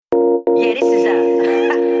Yeah, this is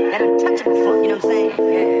that untouchable funk, you know what I'm saying?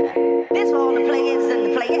 Yeah. This for all the players and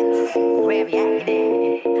the playettes, wherever you at, you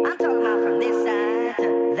dig. I'm talking about from this side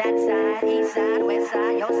to that side, east side, west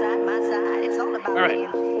side, your side, my side. It's all about All right,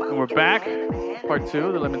 and we're back. Part 2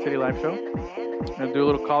 of the Lemon City Live Show. Gonna do a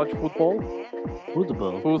little college football.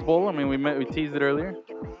 Foosball. I mean, we teased it earlier.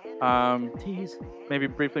 Maybe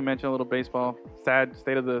briefly mention a little baseball. Sad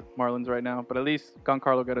state of the Marlins right now, but at least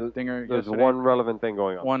Giancarlo got a dinger. There's yesterday. one relevant thing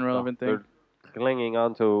going on. One relevant thing. They're clinging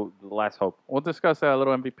on to the last hope. We'll discuss that a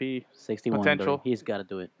little MVP 61 potential. Bro. He's got to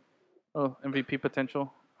do it. Oh, MVP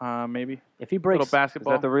potential, maybe. If he A breaks, little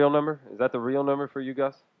basketball. Is that the real number? Is that the real number for you,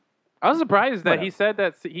 Gus? I was surprised that Whatever. he said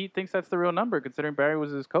that he thinks that's the real number, considering Barry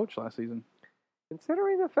was his coach last season.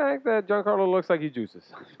 Considering the fact that Giancarlo looks like he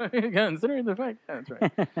juices. Considering the fact, yeah, that's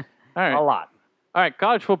right. All right, A lot. all right.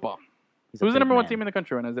 College football. he's a Who's the big number one man. team in the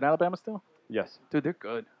country right now? Is it Alabama still? Yes. Dude, they're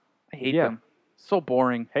good. I hate Yeah. them. So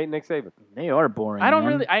boring. Hate Nick Saban. They are boring. I don't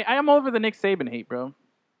man. really. I am over the Nick Saban hate, bro.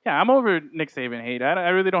 Yeah, I'm over Nick Saban hate. I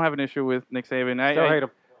really don't have an issue with Nick Saban. Still hate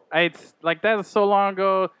him. It's like that was so long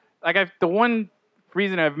ago. Like the one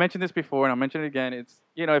reason I've mentioned this before, and I'll mention it again. It's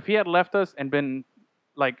if he had left us and been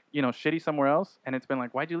like shitty somewhere else, and it's been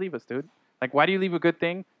like, why'd you leave us, dude? Like, why do you leave a good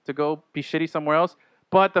thing to go be shitty somewhere else?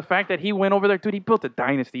 But the fact that he went over there, dude, he built a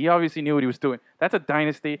dynasty. He obviously knew what he was doing. That's a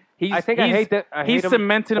dynasty. I hate that. I hate He's him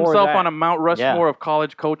cemented for himself that. on a Mount Rushmore Yeah. of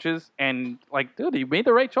college coaches, and like, dude, he made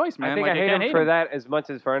the right choice, man. I think like, I you hate can't him for that as much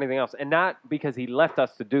as for anything else. And not because he left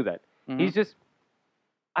us to do that. Mhm. He's just,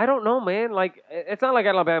 I don't know, man. Like, it's not like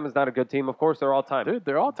Alabama's not a good team. Of course, they're all time. Dude,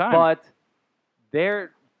 they're all time. But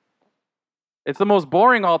they're, It's the most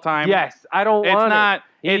boring all time. yes, I don't It's want not.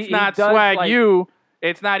 it. It's He not does, swag like, U.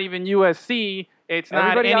 It's not even USC. It's not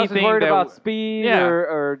Everybody else anything is worried that. about speed Yeah.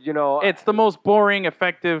 or It's the most boring,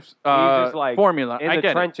 effective He's just like formula. in I the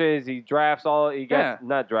get it. trenches. He drafts all. He gets Yeah.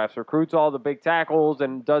 not drafts, recruits all the big tackles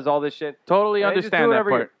and does all this shit. Totally And they just do understand it that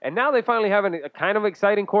every part. year. And now they finally have a kind of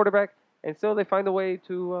exciting quarterback, and still they find a way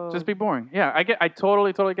to Just be boring. Yeah, I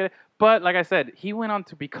totally get it. But like I said, he went on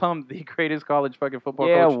to become the greatest college fucking football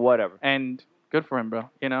coach. whatever. And good for him, bro.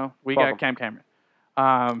 We Fuck got him. Cam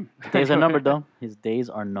Cameron. Days are numbered, though. His days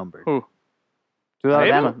are numbered. Who?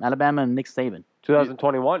 Alabama and Nick Saban.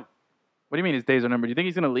 2021. What do you mean his days are numbered? Do you think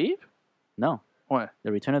he's gonna leave? No, What?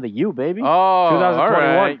 the return of the U, baby. Oh, all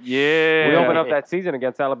 2021. right. Yeah. We open up that season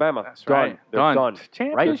against Alabama. That's done. right. They're done.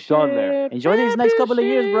 Championship. They're done there. Enjoy these next couple of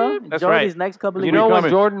years, bro. That's Enjoy right. these next couple of You years. know when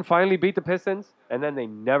coming. Jordan finally beat the Pistons, and then they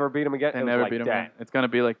never beat them again? They It was never like beat him. that. Man. It's gonna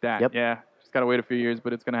be like that. Yep. Yeah. Just gotta wait a few years,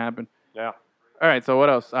 but it's gonna happen. Yeah. All right. So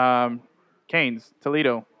what else? Canes,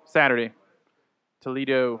 Toledo, Saturday.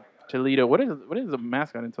 Toledo. What is the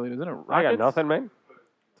mascot in Toledo? Isn't it Rockets? I got nothing, man.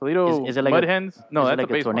 Toledo Is it like Mud a- Hens? No, Is that's it like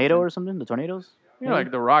a a baseball tornado team. or something? The tornadoes?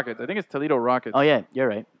 Like the Rockets. I think it's Toledo Rockets. Oh yeah, you're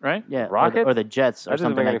right. Right? Yeah, Rockets? or the Jets That or doesn't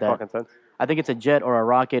something make like any that. fucking sense. I think it's a jet or a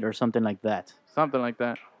rocket or something like that. Something like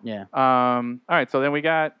that. Yeah. All right. So then we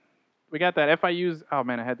got that FIU's. Oh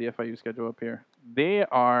man, I had the FIU schedule up here. They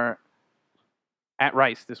are at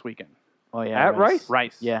Rice this weekend. Oh yeah. At Rice?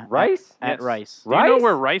 Rice. Yeah. Rice? At Yes. Rice. Do you know Rice?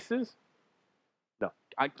 where Rice is? No.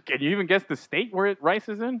 Can you even guess the state where Rice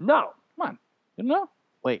is in? No. Come on. You know?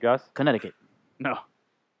 Wait, Gus? Connecticut. No.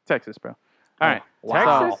 Texas, bro. All right.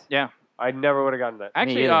 Wow. So, yeah. I never would have gotten that.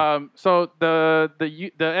 Actually, either. so the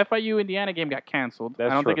FIU Indiana game got canceled.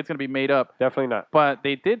 That's I don't true. think it's going to be made up. Definitely not. But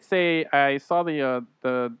they did say, I saw the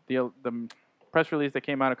press release that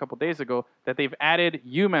came out a couple days ago that they've added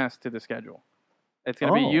UMass to the schedule. It's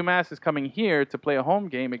going to be Oh. UMass is coming here to play a home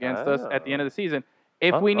game against us at the end of the season.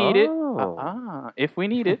 If we Oh. need it, Oh. if we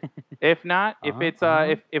need it. If not, if it's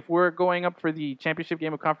Uh-huh. if we're going up for the championship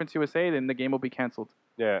game of Conference USA, then the game will be canceled.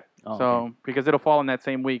 Yeah. Oh, So okay. because it'll fall in that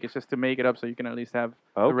same week, it's just to make it up so you can at least have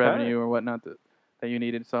the Okay. revenue or whatnot that you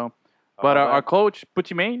needed. So, but All right. our coach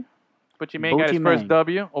Butchie Maine got his Butchie first Maine.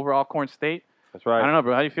 W over Alcorn State. That's right. I don't know,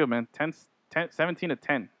 bro. How do you feel, man? 17 to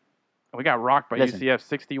 10. We got rocked by Listen. UCF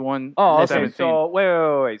 61. Oh, okay. 17. So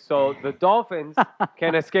wait. So the Dolphins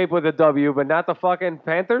can escape with a W, but not the fucking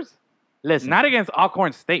Panthers. Listen. Not against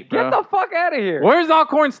Alcorn State, bro. Get the fuck out of here. Where's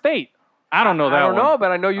Alcorn State? I don't know that I don't one. know,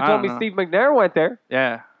 but I know you I told don't me know. Steve McNair went there.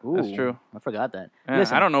 Yeah, that's Ooh, true. I forgot that. Yeah,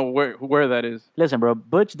 Listen, I don't know where that is. Listen, bro.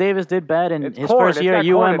 Butch Davis did bad in It's his corn. first It's year at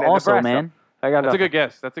got corn UM in it, also, Nebraska. man. I got That's a nothing. good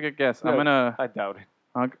guess. That's a good guess. I'm gonna I doubt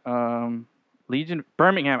it. Legion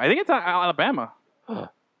Birmingham. I think it's Alabama.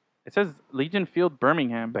 It says Legion Field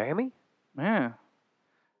Birmingham. Bammy? Yeah.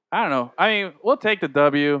 I don't know. I mean, we'll take the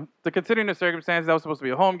W. Considering the circumstances, that was supposed to be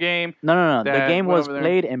a home game. No. That The game went was over there.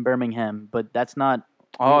 played in Birmingham, but that's not.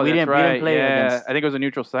 Oh, we that's didn't, right. We didn't play yeah, against. I think it was a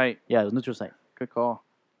neutral site. Yeah, it was neutral site. Good call.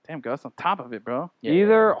 Damn, Gus, on top of it, bro. Yeah.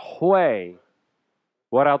 Either way,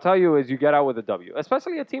 What I'll tell you is you get out with a W,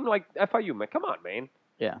 especially a team like FIU, man. Come on, man.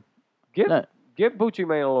 Yeah. Give No. give Bucci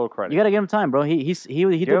man a little credit. You got to give him time, bro. He Give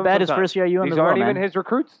did him bad some his time. first year at UM These as well, aren't man. even his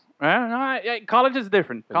recruits. College is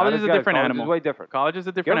different. College is a different animal. College is way different. College is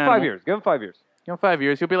a Give different him animal. 5 years. Give him 5 years. Give him 5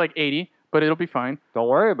 years. He'll be like 80, but it'll be fine. Don't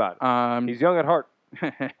worry about it. He's young at heart.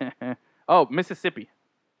 Oh, Mississippi.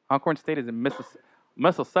 Alcorn State is in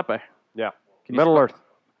Mississippi. Yeah. Can you Middle spell- Earth.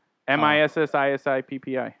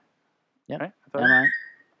 MISSISIPPI. Yeah. Right? Am I?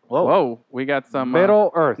 Whoa. Whoa, we got some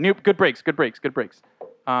Middle Earth. good breaks.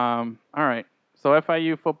 All right. So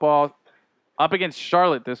FIU football up against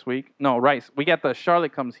Charlotte this week. No, Rice. We got the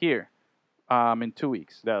Charlotte comes here in 2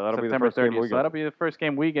 weeks. Yeah, that'll be the September first game we So get. that'll be the first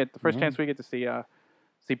game we get. The first chance we get to see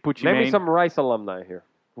Pucci Maybe Main. some Rice alumni here.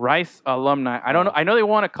 Rice alumni. I don't know. I know they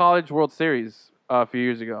won a College World Series a few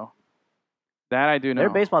years ago. That I do know. Their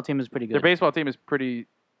baseball team is pretty good. Their baseball team is pretty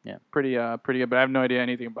Yeah. pretty good, but I have no idea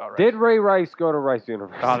anything about Rice. Did Ray Rice go to Rice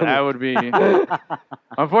University? Oh, that would be.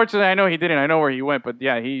 Unfortunately, I know he didn't. I know where he went, but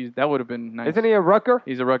yeah, that would have been nice. Isn't he a Rucker?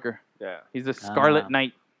 He's a Rucker. Yeah. He's a Scarlet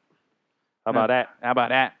Knight. How about that? How about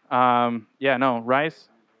that? Yeah, no, Rice.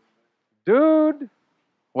 Dude.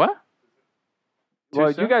 What?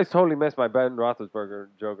 Well, soon? you guys totally missed my Ben Roethlisberger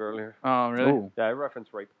joke earlier. Oh, really? Ooh. Yeah, I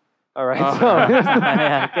referenced rape. All right. Oh. So,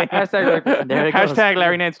 Yeah, okay. hashtag rape. There it goes. Hashtag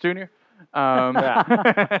Larry Nance Jr. All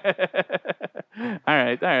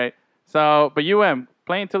right. So, but UM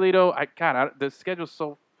playing Toledo. The schedule's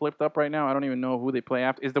so flipped up right now. I don't even know who they play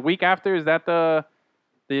after. Is the week after? Is that the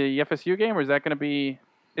FSU game, or is that going to be?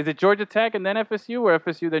 Is it Georgia Tech and then FSU, or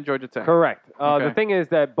FSU then Georgia Tech? Correct. Okay. The thing is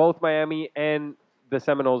that both Miami and the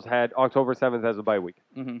Seminoles had October 7th as a bye week.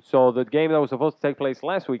 Mm-hmm. So the game that was supposed to take place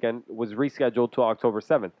last weekend was rescheduled to October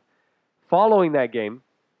 7th. Following that game,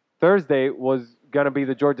 Thursday was going to be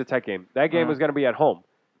the Georgia Tech game. That game was going to be at home.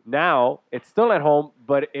 Now, it's still at home,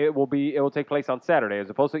 but it will take place on Saturday. As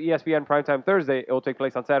opposed to ESPN primetime Thursday, it will take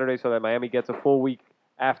place on Saturday so that Miami gets a full week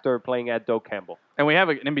after playing at Doak Campbell. And we have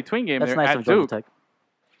an in-between game That's there nice at of Georgia Duke. Tech.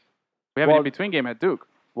 We have an in-between game at Duke.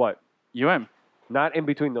 What? UM. Not in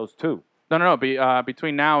between those two. No.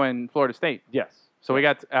 Between now and Florida State. Yes. So we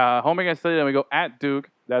got home against Toledo, and we go at Duke.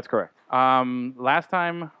 That's correct. Last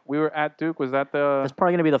time we were at Duke, was that That's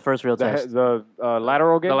probably going to be the first real test. The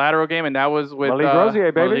lateral game? the lateral game? And that was with Malik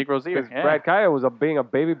Rozier, baby. Malik Rozier. 'Cause Yeah. Brad Kaya was being a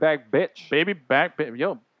baby back bitch.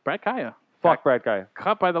 Yo, Brad Kaya. Fuck Brad Kaya.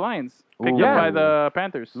 Cut by the Lions. Picked Ooh. up by Yeah. the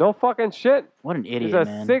Panthers. No fucking shit. What an He's idiot, a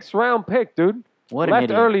man. 6th-round pick, dude. What an Left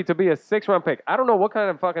idiot. early to be a 6th-round pick. I don't know what kind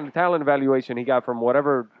of fucking talent evaluation he got from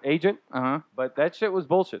whatever agent, Uh-huh. but that shit was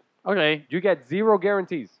bullshit. Okay. You get 0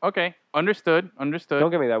 guarantees. Okay. Understood.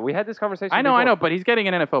 Don't give me that. We had this conversation I know, before. but he's getting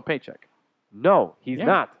an NFL paycheck. No, he's Yeah.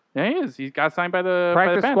 not. Yeah, he is. He got signed by the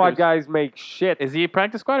Practice by the squad Panthers. guys make shit. Is he a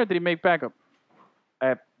practice squad, or did he make backup?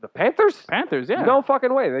 The Panthers? Panthers, yeah. No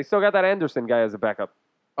fucking way. They still got that Anderson guy as a backup.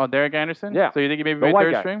 Oh, Derek Anderson? Yeah. So you think he maybe The made white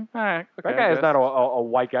third guy. string? All right. Okay, That guy is not a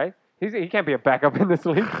white guy. He can't be a backup in this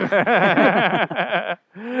league.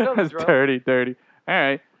 That's dirty. All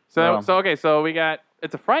right. Well. So we got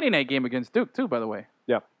it's a Friday night game against Duke too, by the way.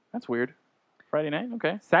 Yeah. That's weird. Friday night,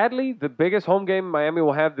 okay. Sadly, the biggest home game Miami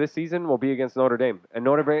will have this season will be against Notre Dame. And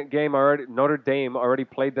Notre Dame already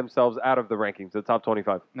played themselves out of the rankings, the top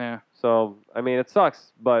 25. Yeah. So, I mean, it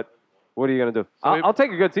sucks, but what are you going to do? I'll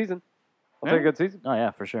take a good season. I'll take a good season. Oh,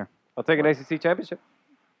 yeah, for sure. I'll take an ACC championship.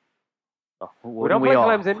 We don't Wouldn't play all?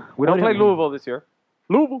 Clemson. We don't play Wouldn't we? Louisville this year.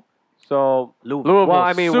 Louisville. So, Louisville, Well,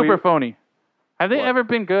 I mean, super we- phony. Have they What? ever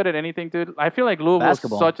been good at anything, dude? I feel like Louisville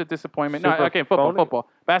Basketball. is such a disappointment. No, Super okay, phony? football.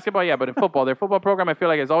 Basketball, yeah, but in football, their football program, I feel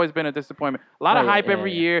like, has always been a disappointment. A lot of Oh, yeah, hype yeah,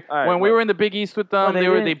 every yeah. year. All right, when we well- were in the Big East with them,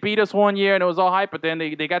 Well, they beat us one year, and it was all hype, but then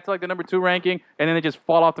they got to, like, the number 2 ranking, and then they just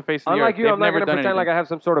fall off the face of the unlike earth. you, They've I'm not never going to done pretend anything. like I have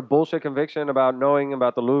some sort of bullshit conviction about knowing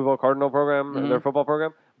about the Louisville Cardinal program, Mhm. their football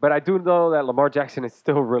program. But I do know that Lamar Jackson is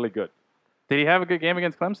still really good. Did he have a good game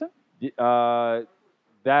against Clemson?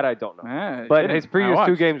 That I don't know. Ah, But didn't. his I previous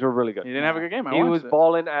 2 watched. games were really good. He didn't have a good game. I He watched was it.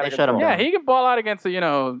 balling out They of shut him control. Yeah, he can ball out against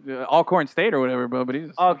Alcorn State or whatever, bro. But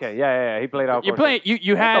he's Okay, yeah. He played out. You play. You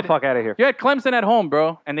Get had the fuck out of here. you had Clemson at home,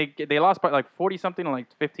 bro, and they lost by like 40 something, or like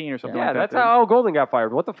 15 or something. Yeah, like that, that's dude. how Al Golden got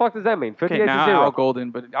fired. What the fuck does that mean? 58 Okay, to now 0. Al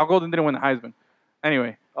Golden, but Al Golden didn't win the Heisman.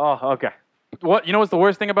 Anyway, Oh, okay. what you know what's the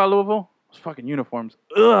worst thing about Louisville? Those fucking uniforms.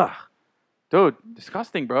 Ugh, dude,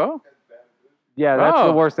 disgusting, bro. Yeah, that's Bro.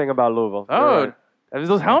 the worst thing about Louisville. You're Dude, right. There's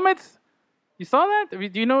those helmets. You saw that?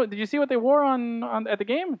 Did you see what they wore on at the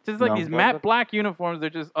game? Just like No. these matte black uniforms. They're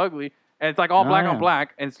just ugly, and it's like all black yeah. on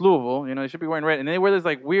black. And it's Louisville. You know, they should be wearing red. And they wear this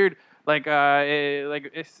like weird, like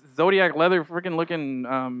it's Zodiac leather freaking looking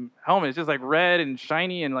helmet. It's just like red and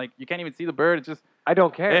shiny, and like you can't even see the bird. It's just I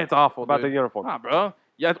don't care it's awful about dude. the uniform. Nah, bro.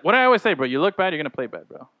 Yeah, what I always say, bro. You look bad, you're gonna play bad,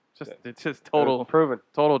 bro. It's just total, proven.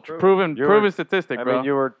 proven You were- statistic, I bro. mean,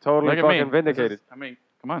 you were totally Look at me. fucking vindicated. I mean,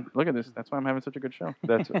 come on, look at this. That's why I'm having such a good show.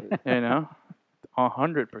 That's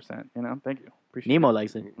 100%. You know, thank you. Appreciate Nemo it.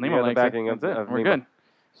 likes it. Nemo the likes backing it. of- That's it. of We're Nemo. good.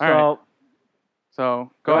 so. All right.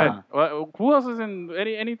 So go Go ahead. on. Who else is in?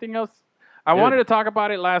 Anything else? I Dude. wanted to talk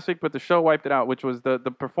about it last week, but the show wiped it out. Which was the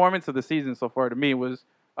performance of the season so far to me was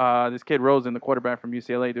this kid Rosen, the quarterback from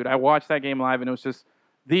UCLA. Dude, I watched that game live and it was just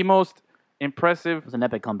the most impressive. It was an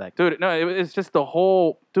epic comeback. Dude, no, it's just the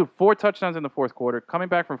whole 4 touchdowns in the fourth quarter, coming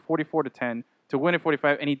back from 44-10 to win at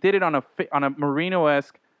 45, and he did it on a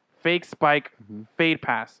Marino-esque fake spike fade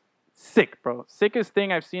pass. Sick, bro. Sickest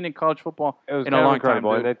thing I've seen in college football It was in a long time,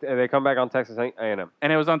 incredible, dude. and they come back on Texas A&M.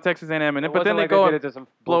 And it was on Texas A&M, and It but then wasn't they like go did and it to some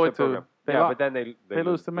blow bullshit it to. program. They Yeah, lo- but then they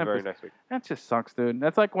lose to the very Memphis. next week. That just sucks, dude.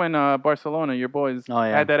 That's like when Barcelona, your boys, Oh,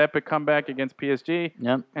 yeah. had that epic comeback against PSG,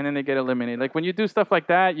 Yep. and then they get eliminated. Like when you do stuff like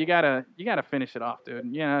that, you gotta finish it off, dude.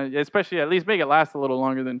 You know, especially at least make it last a little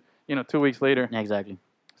longer than 2 weeks later. Yeah, exactly.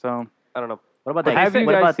 So, I don't know. What about But that? have you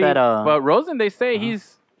What guys about seen- that? but Rosen, they say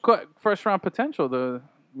he's first round potential.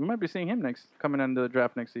 We might be seeing him coming into the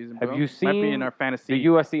draft next season. Have bro. you Might be seen in our fantasy? The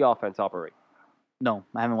USC offense operate. No,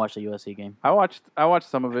 I haven't watched the USC game. I watched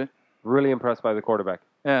some of it. Really impressed by the quarterback.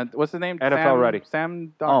 Yeah, what's his name? NFL ready.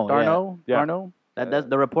 Sam Oh, yeah. Darno. Yeah. Darno. That's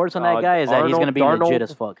the reports on that guy is that he's Arnold- going to be Darnold, legit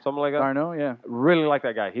as fuck. Something like that. Darno. Yeah. Really like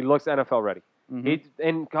that guy. He looks NFL ready. Mhm. He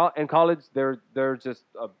in college, there's just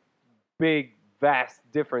a big, vast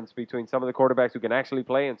difference between some of the quarterbacks who can actually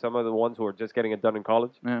play and some of the ones who are just getting it done in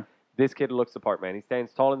college. Yeah. This kid looks the part, man. He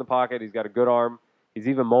stands tall in the pocket. He's got a good arm. He's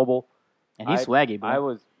even mobile. And he's swaggy,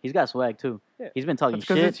 bro. He's got swag, too. Yeah. He's been talking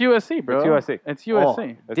Because shit. it's USC, bro. It's USC. It's Oh,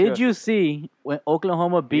 USC. That's did good. you see when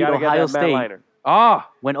Oklahoma You beat gotta get Ohio that Matt State? Leinart. Ah,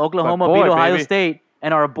 When Oklahoma boy, beat Ohio baby. State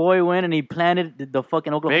and our boy went and he planted the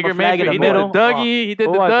fucking Oklahoma Baker flag in Mayfield. the He did middle. the Dougie. He did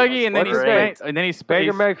Who the was it? Dougie, and then he What's his name? spanked. And then he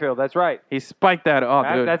Baker spanked. Mayfield. That's right. He spiked that. Oh,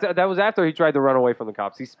 dude. That was after he tried to run away from the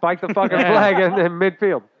cops. He spiked the fucking flag in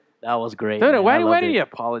midfield. That was great. Dude, man. I why loved did it. he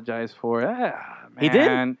apologize for it? He did?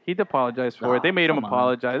 Man, he apologized for it. They made him come on.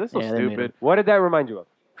 apologize. That's so Yeah, they made stupid. him. What did that remind you of?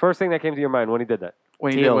 First thing that came to your mind when he did that?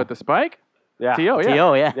 When he did T.O. with the spike? Yeah. T.O., yeah.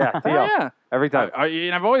 T.O., yeah. Yeah, Oh, T.O. yeah. Every time.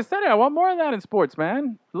 And I've always said it. I want more of that in sports,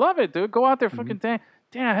 man. Love it, dude. Go out there, Mm-hmm. fucking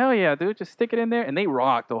damn, hell yeah, dude. Just stick it in there. And they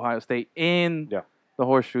rocked Ohio State in Yeah. the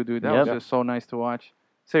horseshoe, dude. That Yep. was just so nice to watch.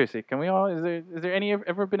 Seriously, can we all? Is there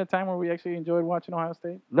ever been a time where we actually enjoyed watching Ohio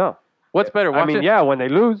State? No. What's better? I mean, yeah, when they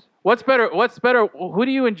lose. What's better? Who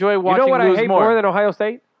do you enjoy You watching know what I lose hate more than Ohio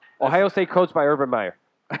State? Ohio State coached by Urban Meyer.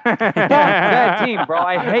 Fuck that team, bro.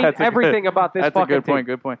 I hate That's a everything good- about this That's fucking a good team. point.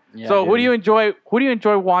 Good point. Yeah, So, who dude. do you enjoy? Who do you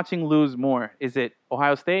enjoy watching lose more? Is it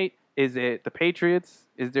Ohio State? Is it the Patriots?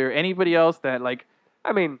 Is there anybody else that like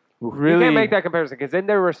I mean, really you can't make that comparison because in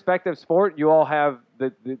their respective sport, you all have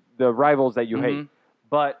the rivals that you hate. Mhm.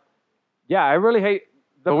 But yeah, I really hate.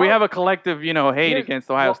 But we have a collective, hate Here's-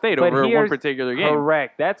 against Ohio well, State but over one here's particular game.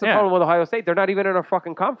 Correct. That's the Yeah. problem with Ohio State. They're not even in a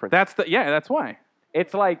fucking conference. That's why.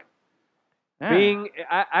 It's like Yeah. being.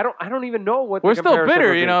 I don't even know what. We're the still comparison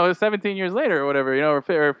bitter, would be. 17 years later or whatever,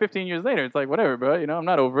 or 15 years later. It's like whatever, bro. I'm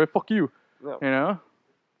not over it. Fuck you. No.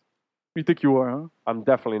 You think you are, huh? I'm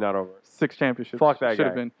definitely not over it. 6 championships. Fuck that Should guy.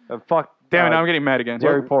 have been. And fuck. Damn it! Now I'm getting mad again.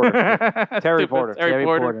 Terry Porter. Terry Stupid Porter. Terry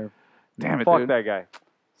Porter. Damn it, Fuck dude. that guy.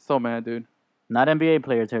 So mad, dude. Not NBA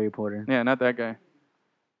player Terry Porter. Yeah, not that guy.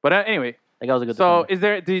 But anyway, That guy was a good so defender. is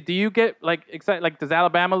there? Do you get excited? Like, does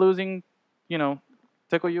Alabama losing,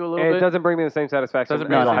 tickle you a little It bit? doesn't bring me the same satisfaction. Doesn't as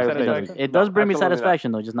bring No, you no, Ohio the it same State doesn't. does. It does bring me absolutely not.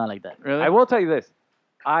 satisfaction, though, just not like that. Really? I will tell you this.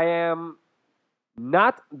 I am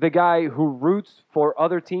not the guy who roots for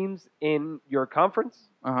other teams in your conference.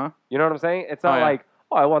 Uh huh. You know what I'm saying? It's not Oh, yeah. like,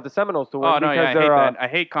 I want the Seminoles to win Oh no, because yeah, I hate they're that. I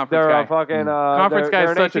hate conference they're guy. a fucking Conference they're guy is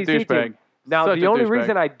an such a ACC douchebag. team. Now, Such the a only douchebag.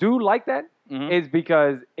 reason I do like that Mhm. is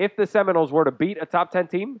because if the Seminoles were to beat a top 10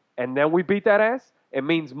 team and then we beat that ass, it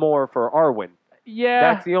means more for our win. Yeah.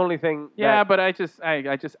 That's the only thing. Yeah, that- but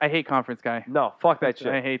I hate conference guy. no, fuck that shit.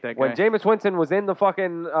 I hate that guy. When Jameis Winston was in the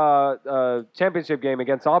fucking championship game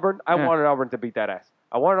against Auburn, I Yeah. wanted Auburn to beat that ass.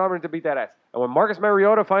 I wanted Auburn to beat that ass. And when Marcus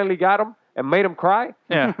Mariota finally got him and made him cry,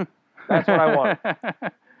 Yeah. that's what I wanted.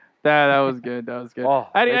 That was good. That was good. Oh,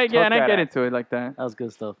 I they get took that into ass. it like that. That was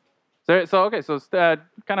good stuff. So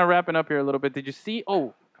kind of wrapping up here a little bit. Did you see?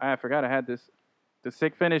 Oh, I forgot I had this. The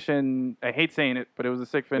sick finish, and I hate saying it, but it was a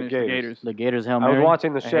sick finish. The Gators. Gators. The Gators Hail I Mary. was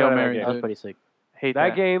watching the A shit Hail out of Mary, that That game. was pretty sick. Hate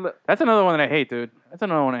That game, That's another one that I hate, dude. That's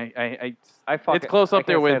another one I fucking, it's close I up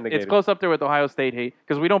there can't with stand the it's Gators. close up there with Ohio State hate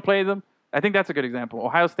because we don't play them. I think that's a good example.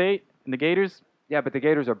 Ohio State and the Gators. Yeah, but the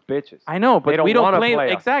Gators are bitches. I know, but They don't we don't wanna play.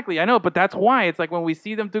 play us. Exactly, I know, but that's why it's like when we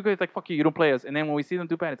see them do good, it's like fuck you, you don't play us, and then when we see them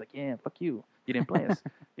do bad, it's like yeah, fuck you, you didn't play us.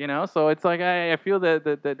 So it's like I feel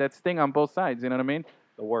that sting on both sides. You know what I mean?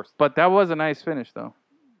 The worst. But that was a nice finish though.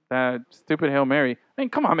 That stupid Hail Mary. I mean,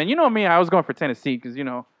 come on, man. You know me. I was going for Tennessee because Yeah,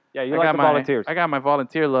 you I like got the my Volunteers. I got my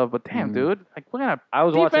volunteer love, but damn, dude, like what kind of I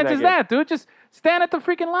was watching defense that is game. that, dude? Just stand at the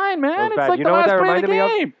freaking line, man. was It's bad. like You the know what last that play of the reminded me of?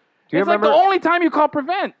 game. Do you It's like the remember- only time you call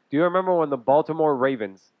prevent. Do you remember when the Baltimore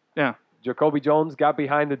Ravens, Yeah. Jacoby Jones got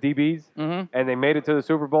behind the DBs Mm-hmm. and they made it to the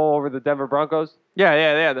Super Bowl over the Denver Broncos?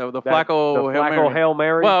 Yeah. The That- Flacco, the Hail Mary. Hail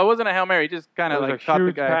Mary. Well, it wasn't a Hail Mary. He just kind it of was like a shot the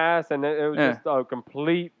huge guy. pass, and it was Yeah. just a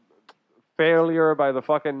complete failure by the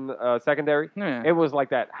fucking secondary. Yeah. It was like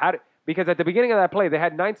that. Because at the beginning of that play, they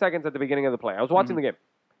had 9 seconds at the beginning of the play. I was Mm-hmm. watching the game.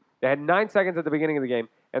 They had 9 seconds at the beginning of the game,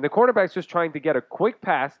 and the quarterback's just trying to get a quick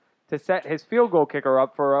pass to set his field goal kicker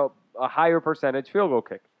up for a higher percentage field goal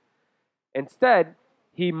kick. Instead,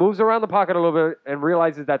 he moves around the pocket a little bit and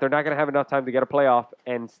realizes that they're not going to have enough time to get a playoff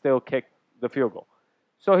and still kick the field goal.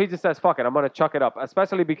 So he just says, fuck it, I'm going to chuck it up,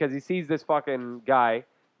 especially because he sees this fucking guy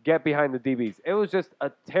get behind the DBs. It was just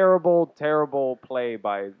a terrible, terrible play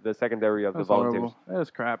by the secondary of the That's Volunteers. horrible. That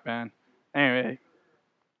was crap, man. Anyway,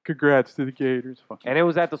 congrats to the Gators. Fucking And it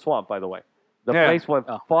was at the Swamp, by the way. The Yeah. place went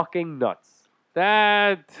Oh. fucking nuts.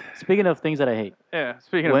 that. Speaking of things that I hate. Yeah.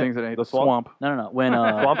 Speaking of What? things that I hate, The the swamp? swamp. No. When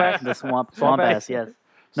Swamp ass? the swamp Swamp ass? ass, yes.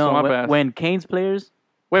 No, Swamp when, ass. when Canes players.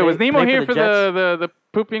 Wait, was play- Nemo play here for for the Jets? the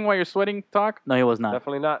pooping while you're sweating talk? No, he was not.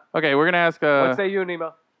 Definitely not. Okay, we're gonna ask. What say you,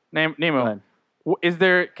 Nemo? Nemo. Go ahead. Is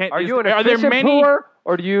there? Are you an are there efficient many? pooer,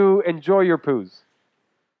 or do you enjoy your poos?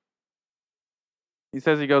 He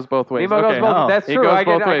says he goes both ways. Nemo okay. goes both. Oh. That's He true. goes I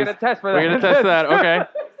both get ways. a test for that. We're gonna test that. Okay.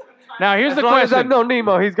 Now here's As the long as I've question. known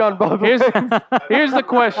Nemo, he's gone both Here's ways. here's the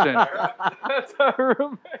question. That's our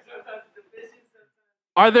roommate.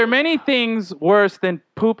 Are there many things worse than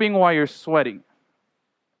pooping while you're sweating?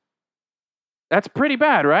 That's pretty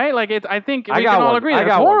bad, right? Like I think we I got can all one. agree I that's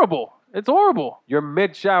got one. horrible. It's horrible. You're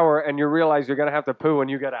mid-shower and you realize you're gonna have to poo when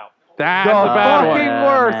you get out. That's The a bad fucking one.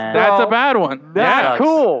 worst, man. bro. That's a bad one. That's yeah.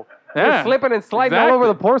 cool. Yeah. You're slipping and sliding all Exactly. over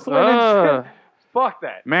the porcelain and Ugh. shit. Fuck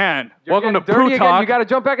that. Man, You're welcome to getting dirty Poo again, Talk. you got to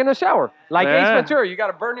jump back in the shower. Like Ace Yeah. Ventura, you got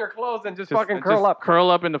to burn your clothes and just fucking curl just up. Curl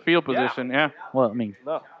up in the field position. Yeah. Well, I mean,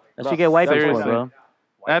 No. that's No. what you get wipes for, Seriously. bro.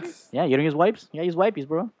 That's. Yeah, you don't use wipes? Yeah, use wipies,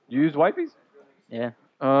 bro. You use wipies? Yeah.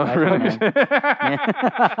 Really? Yeah.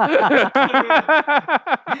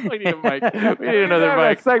 We need a mic. We need We another have a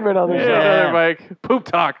mic. segment on the Yeah, show. another mic. Poop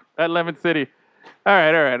talk at Lemon City. All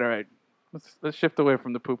right. Let's shift away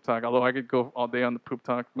from the poop talk. Although I could go all day on the poop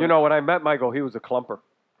talk. You know, when I met Michael, he was a clumper.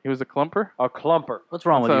 he was a clumper. A clumper. What's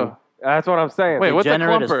wrong with So- you? That's what I'm saying. Wait, what's a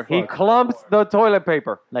Degenerate as clumper? He fuck. clumps the toilet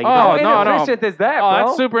paper. Like, Oh, How no. inefficient is that, Oh, bro?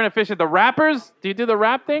 that's super inefficient. The rappers? Do you do the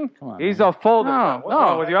rap thing? come on. He's man. a folder. No, What's no.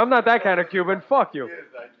 wrong with you? I'm not that kind of Cuban. Fuck you.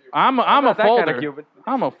 I'm a not that kind folder. of Cuban.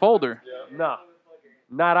 I'm a folder. No.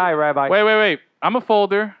 Not I, Rabbi. Wait. I'm a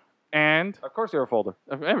folder, and Of course you're a folder.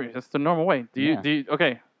 that's the normal way. Do you? Yeah.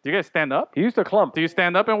 Okay. Do you guys stand up? He used to clump. Do you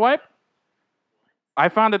stand up and wipe? I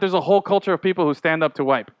found that there's a whole culture of people who stand up to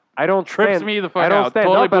wipe. I don't Trips stand, me the fuck I don't out. stand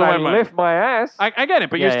Totally up, but blew I my mind. lift my ass. I get it,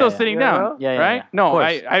 but Yeah, you're still yeah. sitting You down, know? Yeah, yeah, right? yeah. No, Of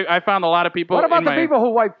course. I found a lot of people. What about in the my- people who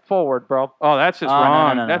wipe forward, bro? Oh, that's just Oh, no,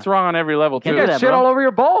 wrong. no. That's wrong on every level Can't too. You do get that, shit bro. all over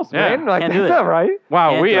your balls, Yeah. man. Like, Can't do that's it. not right. Wow,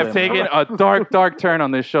 Can't we do have it, taken a dark turn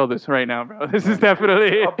on this show right now, bro. This is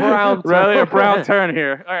definitely A brown turn. really a brown turn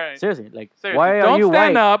here. All right. Seriously, like, Seriously. Why are don't you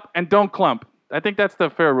stand white? up and don't clump. I think that's the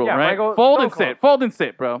fair rule, Yeah, right? Michael, Fold don't and sit. clump. Fold and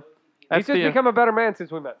sit, bro. That's He's just the become a better man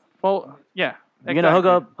since we met. fold. Yeah. you're gonna hook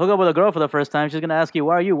up with a girl for the first time. She's gonna ask you,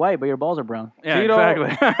 "Why are you white, but your balls are brown?" Yeah, Tito.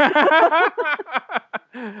 exactly.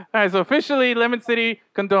 All right, so officially, Lemon City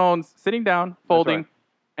condones sitting down, folding, right.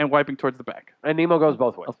 and wiping towards the back. And Nemo goes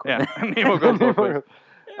both ways. Of course. Yeah, Nemo goes both ways.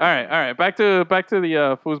 All right. Back to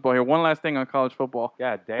the foosball here. One last thing on college football.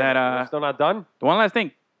 Yeah, damn. That, We're still not done? The one last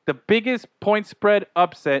thing. The biggest point spread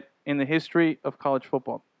upset in the history of college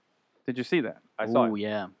football. Did you see that? I saw Ooh, it.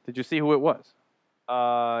 yeah. Did you see who it was?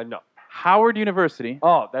 No. Howard University.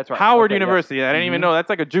 Oh, that's right. Howard Okay, yes. University. I didn't even know. That's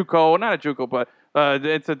like a JUCO. Not a JUCO, but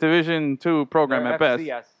it's a Division II program They're at best.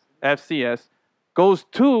 FCS. FCS. Goes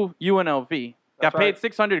to UNLV. That's Got paid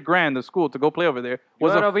right. $600,000 the school to go play over there.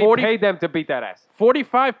 Was UNLV a 40, paid them to beat that ass.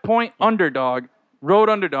 45-point underdog, road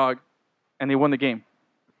underdog, and they won the game.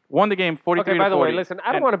 Won the game 43 Okay, by to the 40. way, listen, I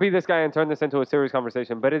don't And- want to be this guy and turn this into a serious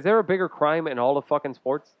conversation, but is there a bigger crime in all of fucking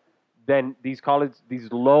sports than these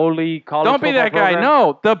lowly college Don't be football that guy. programs?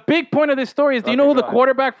 No. The big point of this story is, do you know Okay, who the go ahead.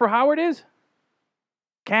 quarterback for Howard is?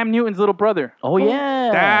 Cam Newton's little brother. Oh yeah.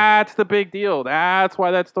 That's the big deal. That's why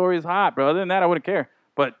that story is hot, bro. Other than that, I wouldn't care.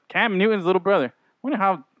 But Cam Newton's little brother. I wonder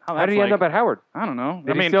how How did he end up at Howard? I don't know.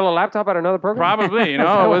 Did he steal a laptop at another program? probably. You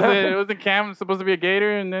know, wasn't Cam supposed to be a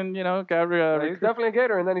Gator, and then Gabriel He's definitely a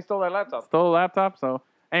Gator, and then he stole that laptop. stole a laptop. So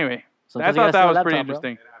anyway, I Sometimes you thought gotta that steal a was pretty laptop, bro.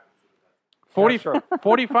 interesting. 40, sure.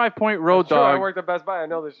 45-point road Sure, I dog. worked at Best Buy. I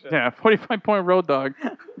know this shit. Yeah, 45-point road dog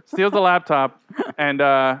steals a laptop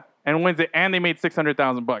and wins it, and they made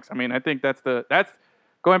 $600,000. I mean, I think that's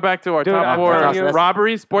going back to our Dude, top I'm four telling you-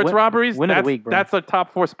 robberies, sports Win- robberies. win of the that's, week, bro. that's the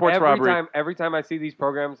top 4 sports robbery. Every time I see these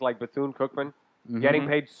programs like Bethune-Cookman Mm-hmm. getting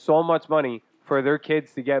paid so much money for their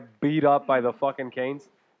kids to get beat up by the fucking Canes,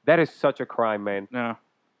 that is such a crime, man. No,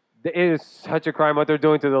 It is such a crime what they're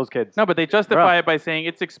doing to those kids. no, but they justify Bro. it by saying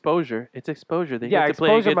it's exposure. It's exposure. They yeah, get to play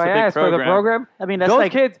exposure against my a big ass for the program. I mean, that's those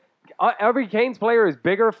like kids, every Canes player is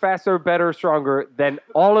bigger, faster, better, stronger than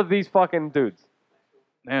all of these fucking dudes.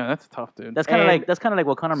 Yeah, that's tough, dude. that's kind of and like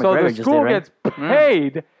what Conor So McGregor the just school did, right? gets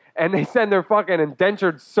paid, and they send their fucking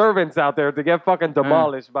indentured servants out there to get fucking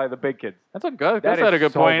demolished by the big kids. That's a good. That That's a is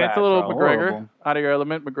good so point. bad, It's a little bro. McGregor, Horrible. out of your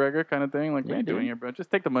element, McGregor kind of thing. Like, what Yeah, are you doing dude. here, bro?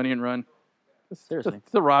 Just take the money and run. Seriously.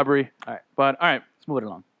 It's a robbery. All right. But all right, Let's move it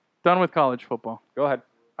along. done with college football. Go ahead.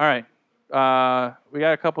 All right. We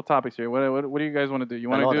got a couple topics here. What do you guys want to do? You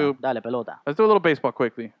want to do? Pelota. Dale, pelota. Let's do a little baseball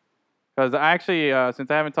quickly. Because I actually,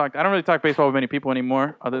 since I haven't talked, I don't really talk baseball with many people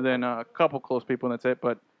anymore, other than a couple close people, and that's it.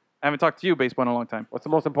 But I haven't talked to you baseball in a long time. What's the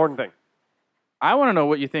most important thing? I want to know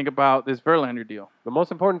what you think about this Verlander deal. The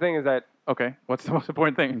most important thing is that Okay, what's the most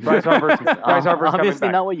important thing? Bryce Harper's coming Obviously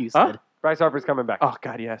back. not what you Huh? said. Bryce Harper's coming back. Oh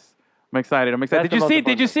God, yes. I'm excited. I'm excited. That's Did you the most see?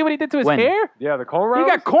 important Did you see what he did to his When? hair? Yeah, the cornrows. He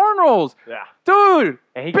got cornrows, Yeah. dude.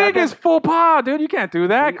 And he got Big them- as full paw, dude. You can't do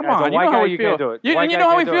that. He- Come as a on, you white know how guy, we you feel. can't do it. You, White and you guy know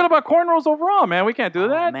how we can't do feel it. about cornrows overall, man. We can't do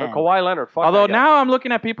that. man. But Kawhi Leonard. Fuck Although that guy. now I'm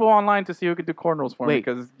looking at people online to see who can do cornrows for me Wait,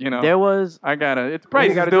 because you know There was I gotta. It's Bryce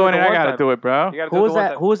is gotta do doing it it. the I one gotta time. do it, bro. You gotta do who it was the one that?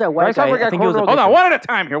 time. Who was that white Bryce guy? Harper I got think he was a cornrows. Hold on, pitcher. one at a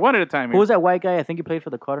time here. One at a time Who here. was that white guy? I think he played for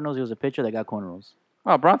the Cardinals. He was a pitcher that got cornrows.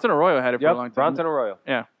 Oh, Bronson Arroyo had it for a long Yep, time. Bronson Arroyo.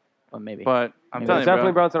 Yeah, Or maybe. but I'm Maybe. telling It's you,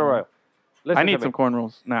 definitely bro, Bronson Arroyo. Listen I to need me. some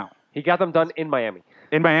cornrows now. He got them done in Miami.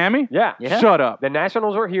 In Miami? Yeah. Yeah. Shut up. The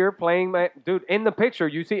Nationals were here playing. Dude, in the picture,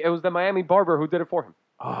 you see it was the Miami barber who did it for him.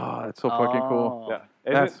 Oh, that's so fucking cool. Yeah. Is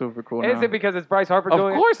That's it, super cool. is now. it because it's Bryce Harper Of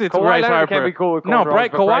doing it? course it's Kawhi Bryce Leonard Harper. can't be cool with No, cornrows,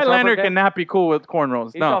 but Kawhi Bryce Harper Leonard can. cannot be cool with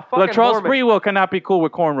cornrows. He's No, a fucking Latrell Mormon. Sprewell cannot be cool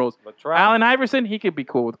with cornrows. Latrell- Allen Iverson, he could be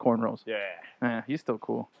cool with cornrows. Yeah. Yeah, he's still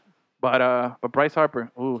cool. But Bryce Harper,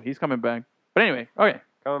 ooh, he's coming back. But anyway, okay,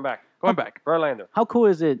 Coming back. going back. Verlander. How cool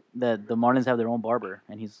is it that the Marlins have their own barber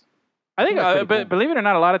and he's I think, That's pretty but cool. believe it or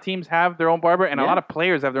not, a lot of teams have their own barber, and a Yeah. lot of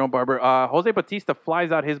players have their own barber. Jose Batista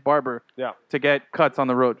flies out his barber Yeah. to get cuts on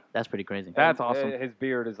the road. that's pretty crazy. That's And, awesome. His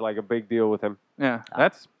beard is like a big deal with him. Yeah,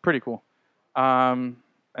 that's pretty cool. And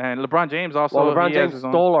LeBron James also. Well, LeBron he has James his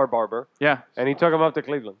own- stole our barber, Yeah. and he took him up to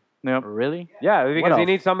Cleveland. Yep. Really? Yeah, because What he a-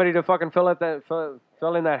 needs somebody to fucking fill in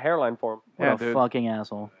that hairline for him. What Yeah, a dude. fucking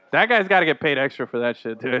asshole. That guy's got to get paid extra for that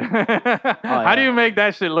shit, dude. How yeah. do you make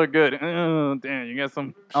that shit look good? Damn, you got some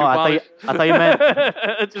shoe Oh, I polish. thought you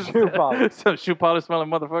meant- Just Shoe polish. some shoe polish smelling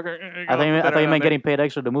motherfucker. I thought you meant getting paid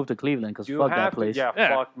extra to move to Cleveland because You fuck have that to- place. Yeah,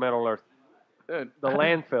 Yeah. fuck Metal Earth. Dude, The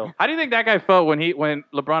landfill. How do you think that guy felt when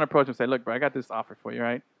LeBron approached him and said, "Look, bro, I got this offer for you,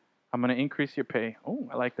 right? I'm gonna increase your pay. Oh,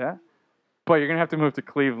 I like that. But you're gonna have to move to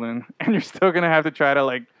Cleveland, and you're still gonna have to try to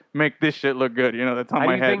like make this shit look good. You know, that's on How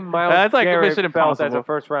my do you head. think Miles That's like Garrett Mission felt Impossible. as a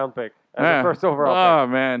first round pick? As Yeah. a first overall Oh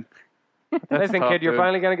man. pick? That's Listen, tough, kid, you're dude.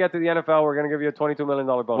 finally going to get to the NFL. We're going to give you a $22 million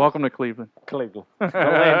bonus. Welcome to Cleveland. Cleveland. The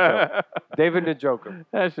landfill. David Njoku.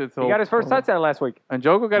 That shit's so. He got his first touchdown last week. And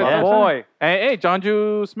Jogo got his Yeah. first Boy. touchdown. Hey, John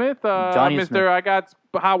Ju Smith, Johnny Mr. Smith. I got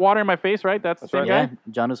hot water in my face, right? That's the same right. Yeah, guy.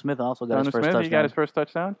 John Smith also got John his first Smith, touchdown. he got his first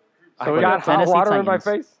touchdown. I So got hot Tennessee water in my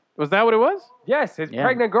Titans. face. was that what it was? Yes, his Yeah.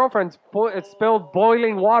 pregnant girlfriend spilled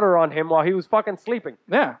boiling water on him while he was fucking sleeping.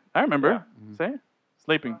 Yeah, I remember. See?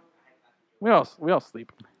 Sleeping. We all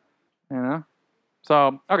sleep. You know?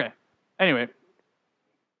 So, okay. Anyway.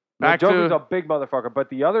 Back Njoku's to a big motherfucker, but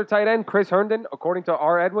the other tight end, Chris Herndon, according to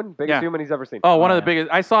R. Edwin, biggest Yeah. human he's ever seen. one of Oh, the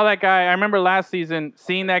biggest. I saw that guy. I remember last season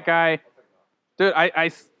seeing that guy. Dude,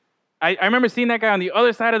 I remember seeing that guy on the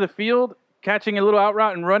other side of the field catching a little out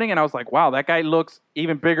route and running, and I was like, wow, that guy looks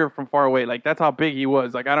even bigger from far away. Like, that's how big he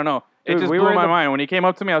was. Like, I don't know. It Dude, just we blew were in my the- mind. When he came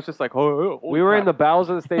up to me, I was just like, oh. We were in the bowels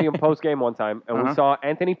of the stadium post game one time, and we Uh-huh. saw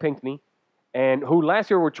Anthony Pinckney, and who last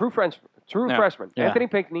year were true Yeah. freshmen. Yeah. Anthony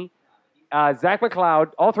Pinckney, Zach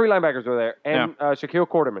McLeod, all three linebackers were there, and Shaquille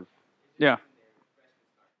Quarterman. Yeah.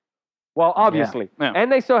 Well, obviously, Yeah.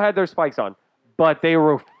 and they still had their spikes on, but they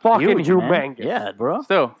were fucking Huge, man. humongous. Yeah, bro.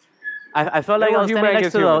 Still. I felt They like I were was standing humongous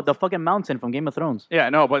next to humans. the fucking mountain from Game of Thrones. Yeah,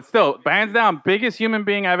 no, but still, hands down, biggest human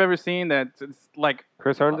being I've ever seen. That's it's like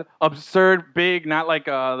Chris Herndon. absurd big, not like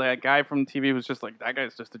that guy from TV who's just like that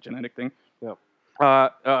guy's just a genetic thing. Yep.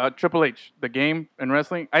 Triple H, the game in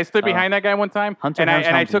wrestling. I stood behind that guy one time, Hunter and I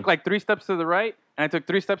Helmsley. took like 3 steps to the right, and I took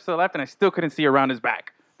 3 steps to the left, and I still couldn't see around his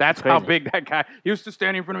back. That's how crazy. big that guy. He was just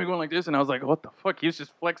standing in front of me going like this, and I was like, "What the fuck?" He was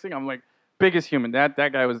just flexing. I'm like, biggest human. That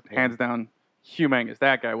guy was hands down humongous.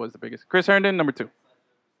 That guy was the biggest. Chris Herndon, number 2.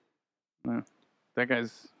 No, that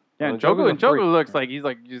guy's Well, Njoku Njoku's a freak. looks like he's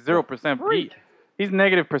like 0%. He's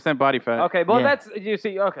negative percent body fat. Okay, well Yeah. that's you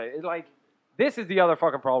see. Okay, it's like this is the other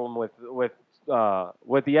fucking problem with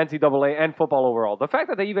the NCAA and football overall. The fact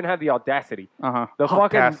that they even have the audacity, Uh-huh. the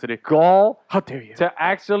Audacity. fucking gall How dare you? to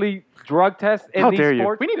actually drug test in How these dare you?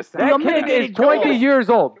 sports. We need to That stop. kid is Unmitigated 20 goals. years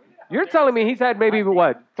old. You're telling me he's had maybe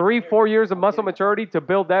what 3-4 years of muscle maturity to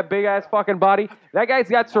build that big ass fucking body? That guy's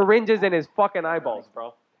got syringes in his fucking eyeballs,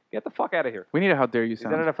 bro. Get the fuck out of here. We need a how dare you He's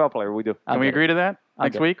an sound. NFL player. We do. I'll Can we get agree it. to that? I'll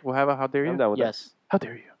Next get it. week we'll have a how dare you. I'm done with that. Yes, How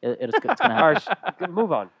dare you? it's gonna happen. All right,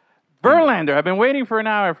 move on. Verlander. I've been waiting for an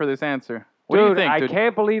hour for this answer. What do you think, I dude?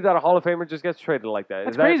 can't believe that a Hall of Famer just gets traded like that. That's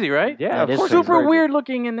Is that crazy, right? Yeah, That of is course. crazy. it's Super crazy. weird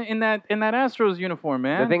looking in that Astros uniform,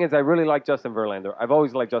 man. The thing is, I really like Justin Verlander. I've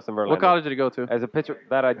always liked Justin Verlander. What college did he go to? As a pitcher,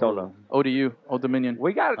 that I don't know. ODU, Old Dominion.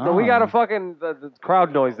 We got Ah. a fucking the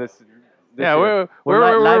crowd noise this Yeah, year. we're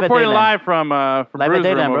live at reporting Dayland. live from Live at Brews Room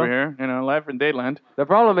Dayland, over bro. here. You know, live from Dayland. The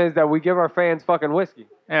problem is that we give our fans fucking whiskey.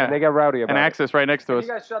 Yeah, And they get rowdy about and it. access right next to us.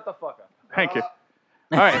 You guys shut the fuck up. Thank you.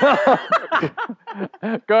 All right,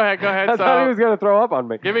 go ahead. I thought he was going to throw up on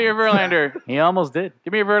me. Give me your Verlander. He almost did.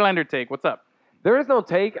 Give me your Verlander take. What's up? There is no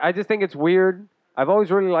take. I just think it's weird. I've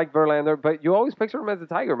always really liked Verlander, but you always picture him as a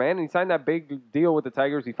Tiger, man. And he signed that big deal with the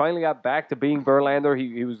Tigers. He finally got back to being Verlander.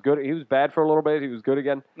 He was good. He was bad for a little bit. He was good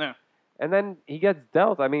again. No. And then he gets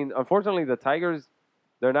dealt. I mean, unfortunately, the Tigers,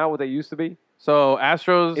 they're not what they used to be. So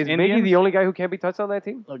Astros, Is Indians. Miggy the only guy who can't be touched on that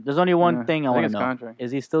team? Look, there's only one Yeah, thing I I think want it's to know. contract.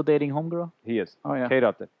 Is he still dating homegirl? He is. Oh yeah. Kate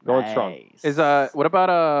Upton. Going strong. Nice. Is what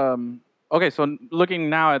about Okay, so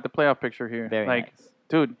looking now at the playoff picture here, Very like, nice.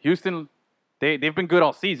 dude, Houston, they've been good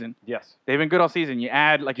all season. Yes. They've been good all season. You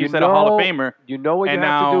add, like you said, a Hall of Famer, You know what you And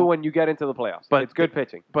have to now- do when you get into the playoffs. But it's good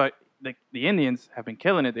pitching. but the Indians have been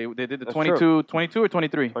killing it. They did the That's 22 or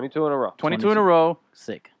 23, 22 in a row. 22 in a row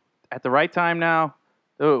Sick. at the right time now.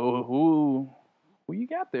 Who you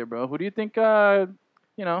got there, bro? Who do you think? You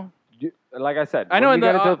know, Like I said, I know when in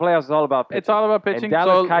you get the- into the playoffs, it's all about pitching. it's all about And pitching.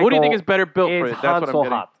 Dallas So who do you think Keuchel is better built for is it? That's what I'm Hansel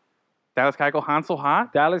getting. hot. Dallas Keuchel, Hansel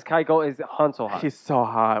hot. Dallas Keuchel is Hansel hot. He's so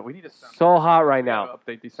hot. We need to So hot right gotta now.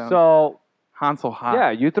 update these sounds. So, Hansel hot.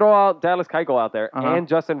 yeah, you throw out Dallas Keuchel out there Uh-huh. and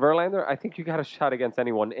Justin Verlander, I think you got a shot against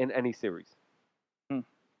anyone in any series. I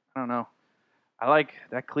don't know. I like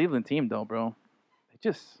that Cleveland team though, bro. They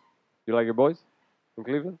just, You like your boys in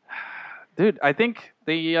Cleveland? dude. I think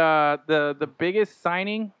the biggest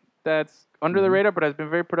signing that's under the Mhm. radar, but has been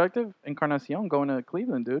very productive. Encarnacion going to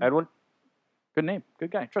Cleveland, dude. Edwin? Good name,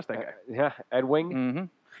 good guy. Trust that guy. Yeah, Ed Wing.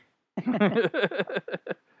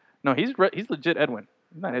 Mm-hmm. No, he's legit Edwin.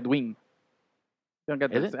 He's not Edwing. You don't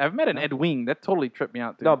get Is this. it? I've met an No. Edwing. That totally tripped me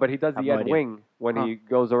out, dude. No, but he does I the have no Ed idea. Wing when Huh. he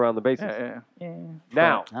goes around the bases. yeah.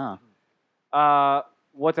 Now, Ah,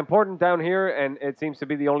 what's important down here, and it seems to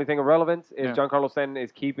be the only thing of relevance, is Yeah. Giancarlo Stanton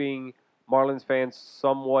is keeping Marlins fans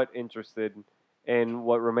somewhat interested in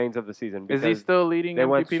what remains of the season. Is he because still leading? They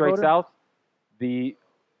went MVP straight voter? south.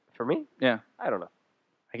 For me, Yeah. I don't know.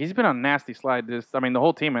 Like, he's been on a nasty slide. The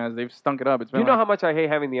whole team has. They've stunk it up. It's been You know like, how much I hate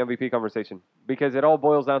having the MVP conversation because it all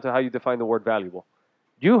boils down to how you define the word valuable.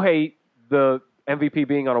 You hate the MVP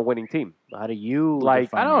being on a winning team. how do you Like,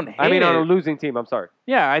 define I don't it? hate I mean, on a it. losing team. I'm sorry.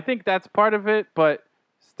 Yeah, I think that's part of it, but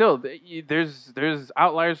still, there's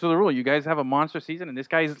outliers to the rule. You guys have a monster season, and this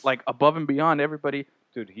guy's like above and beyond everybody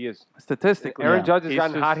Dude, he is. statistically. Aaron Yeah. Judge has He's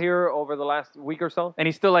gotten just- hot here over the last week or so. and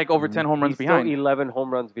he's still like over 10 home runs He's behind. still 11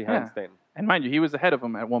 home runs behind Yeah. Stanton. And mind you, he was ahead of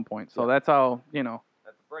him at one point. So Yeah. that's how, you know.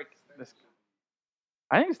 That's a break. This,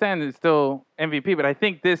 I think Stan is still MVP, but I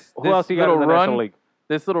think this Who else you got little in the run, National League?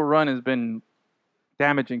 this little run has been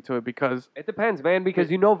damaging to it because It depends, man,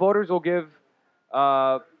 because you know voters will give,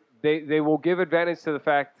 they will give advantage to the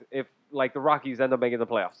fact if like the Rockies end up making the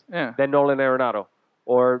playoffs, yeah. then Nolan Arenado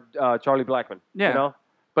or Charlie Blackmon, Yeah. you know,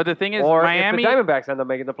 But the thing is, or Miami. if the Diamondbacks end up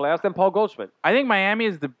making the playoffs, then Paul Goldschmidt. I think Miami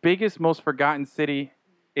is the biggest, most forgotten city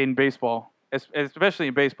in baseball, especially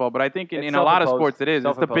in baseball. But I think It's in a lot of self-imposed. sports it is. It's the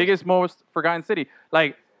Self-imposed. biggest, most forgotten city.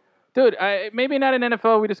 Like, dude, maybe not in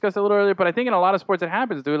NFL. We discussed it a little earlier, but I think in a lot of sports it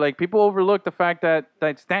happens, dude. Like, people overlook the fact that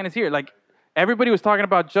Stan is here. Like, everybody was talking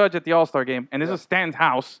about Judge at the All-Star game, and this is Stan's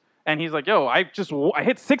house. And he's like, yo, I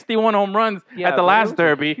hit 61 home runs Yeah, at the but it last was a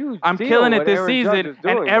Derby. huge I'm deal killing it what this Aaron Judge season, is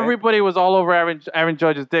doing, and man. everybody was all over Aaron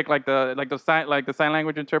Judge's dick, like the sign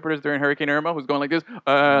language interpreters during Hurricane Irma, who's going like this.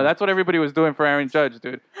 That's what everybody was doing for Aaron Judge,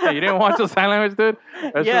 dude. Hey, you didn't watch the sign language, dude?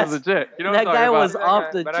 That shit Yes. was legit. You know That what I'm guy talking was about?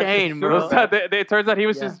 off the But I chain, just bro. assumed It turns out he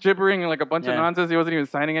was Yeah. just gibbering like a bunch of Yeah. nonsense. He wasn't even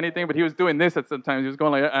signing anything, but he was doing this at some times. He was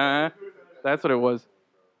going like, That's what it was.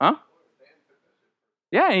 Huh?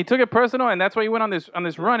 Yeah, and he took it personal, and that's why he went on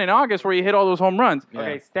this run in August where he hit all those home runs. Yeah.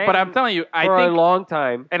 Okay, Stanton But I'm telling you, I for think a long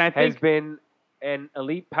time and I has think- been an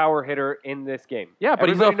elite power hitter in this game. yeah, but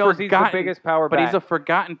Everybody he's knows a he's the forgotten, biggest power but he's bat. a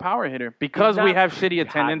forgotten power hitter because He's we not have shitty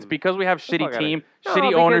attendance, forgotten. because we have Fuck shitty outta team, here. shitty No,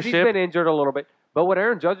 because ownership. He's been injured a little bit. But what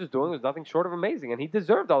Aaron Judge was doing was nothing short of amazing, and he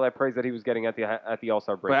deserved all that praise that he was getting at the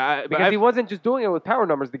All-Star break. But because he wasn't just doing it with power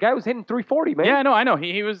numbers. The guy was hitting 340, man. Yeah, I know.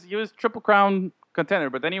 He was Triple Crown contender,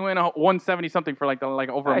 but then he went 170 something for like over a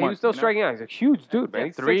Yeah, month. he was still you know? striking out. He's a huge dude, man. Yeah,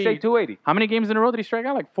 He's three- 6'8", 280. How many games in a row did he strike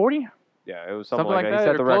out? Like 40, Yeah, it was something like like that. that. He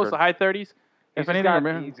set Or the close record. to high 30s. If anything,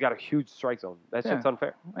 man. He's got a huge strike zone. That Yeah. shit's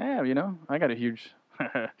unfair. Yeah, I got a huge.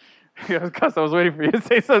 Gus, I was waiting for you to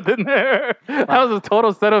say something there. That was a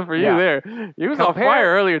total setup for you Yeah. there. He was on Compare- fire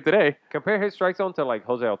earlier today. Compare his strike zone to like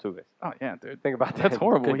Jose Altuve. Oh yeah, dude. Think about that. That's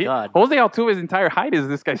horrible. Good God. Jose Altuve's entire height is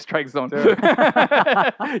this guy's strike zone. Dude.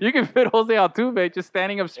 You can fit Jose Altuve just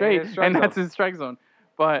standing up straight, his strike and that's zone. his strike zone.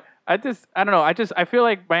 But I don't know. I feel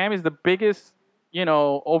like Miami's the biggest,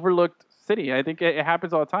 overlooked city. I think it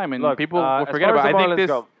happens all the time, and Look, people will as forget far about as it. the I Marlins think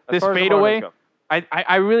go- as this far as the fadeaway. Marlins go.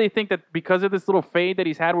 I really think that because of this little fade that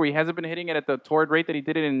he's had, where he hasn't been hitting it at the torrid rate that he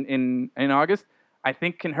did it in August, I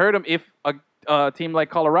think can hurt him if a team like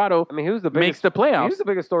Colorado I mean, he was the makes biggest. the playoffs. He was the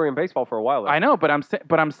biggest story in baseball for a while. I know, but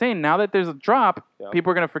I'm saying now that there's a drop, Yeah.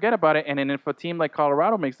 people are gonna forget about it, and then if a team like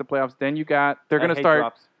Colorado makes the playoffs, then they're gonna hate start.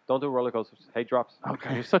 Drops. Don't do roller coasters. Hate drops. Oh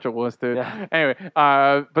God, you're such a wuss, dude. Yeah. Anyway,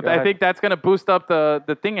 but Go I ahead. think that's gonna boost up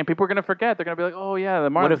the thing, and people are gonna forget. They're gonna be like, oh yeah, the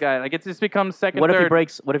Marlins if- guy. Like it just becomes second, What if third.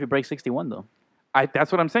 he breaks 61 though?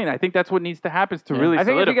 That's what I'm saying. I think that's what needs to happen to Yeah. really I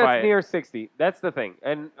think if he solidify gets it. near 60, that's the thing.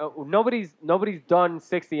 And nobody's done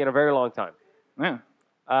 60 in a very long time. Yeah,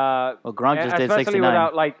 Well, Gronk just did especially 69.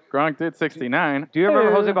 without like. Gronk did 69. Do you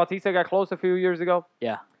remember Jose Bautista got close a few years ago?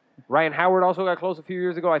 Yeah. Ryan Howard also got close a few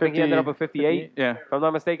years ago. I think he ended up at 58, Yeah. if I'm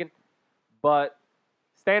not mistaken. But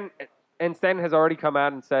Stan has already come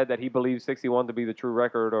out and said that he believes 61 to be the true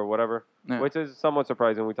record or whatever, Yeah. which is somewhat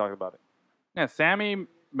surprising. We talked about it. Yeah, Sammy,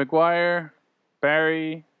 McGuire,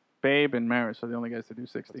 Barry, Babe, and Maris are the only guys to do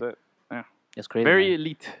 60. That's it. It's crazy. Very man.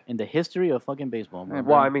 elite. In the history of fucking baseball, bro. Yeah,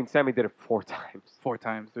 Well, I mean, Sammy did it 4 times. 4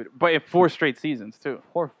 times, dude. But in 4 straight seasons, too.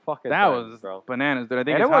 4 fucking That times, was bro. bananas, dude. I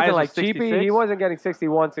think And it his highest wasn't like was 66. cheapy. He wasn't getting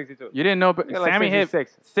 61, 62. You didn't know, but He got like Sammy hit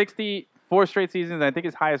 66. 64 straight seasons. I think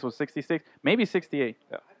his highest was 66, maybe 68.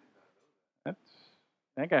 Yeah.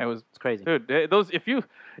 That guy was, It's crazy. dude. Those if you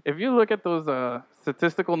look at those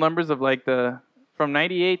statistical numbers of like from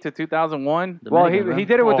 98 to 2001. Well, Dominican, he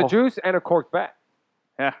did it with the Oh. juice and a corked bat.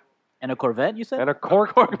 Yeah, And a Corvette, you said? And a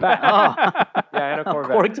corked bat. Oh. Yeah, and a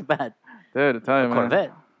Corvette. Corked bat. dude. I tell you, man.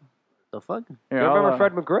 Corvette. The fuck? Here, You remember I'll,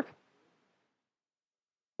 Fred McGriff?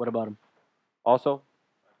 What about him? Also,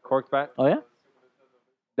 corked bat. Oh, yeah?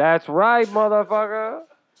 That's right, motherfucker.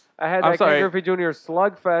 I had I'm that sorry. Ken Griffey Jr.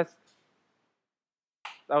 slugfest.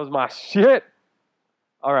 That was my shit.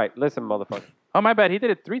 All right, listen, motherfucker. Oh, my bad. He did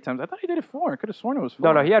it 3 times. I thought he did it 4. I could have sworn it was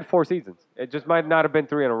 4. No, he had 4 seasons. It just might not have been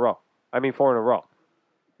 3 in a row. I mean, 4 in a row.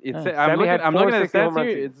 It's, Yeah. I'm Sammy looking, had I'm 4 looking at the 60 home stats run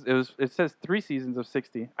here. It says 3 seasons of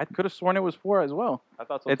 60. I could have sworn it was 4 as well. I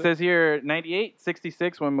thought so. It too. says here 98,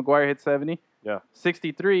 66 when McGuire hit 70. Yeah.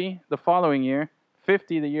 63 the following year.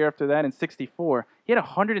 50 the year after that, and 64. He had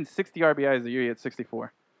 160 RBIs the year he had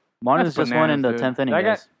 64. Marlins That's just won in the bananas, dude. 10th inning, That guy-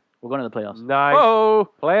 guys. We're going to the playoffs. Nice.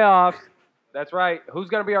 Whoa! Playoffs. That's right. Who's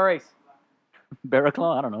going to be our ace?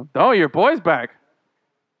 Barraclaw? I don't know. Oh, your boy's back.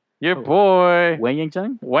 Your boy. Wei Yang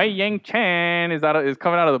Cheng? Wei Yang Chen is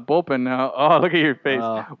coming out of the bullpen now. Oh, look at your face.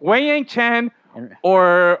 Wei Yang Chen And-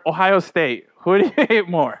 or Ohio State? Who do you hate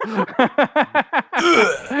more?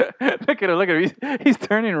 Look at him. He's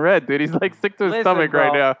turning red, dude. He's like sick to his Listen, stomach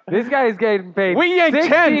right bro, now. This guy is getting paid Wei Yang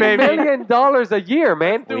Chen, $16 baby. million a year,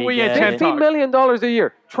 man. Do We Wei Yang get Chen it. $16 talk. million a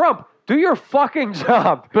year. Trump, do your fucking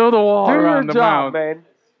job. Build a wall Do your around the job, mound. man.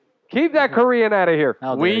 Keep that Korean out of here.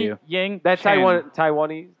 How dare Wei you? Yang That's Chen.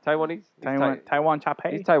 Taiwanese. He's Taiwan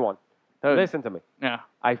Chape. He's Taiwan. Dude, Listen to me. Yeah.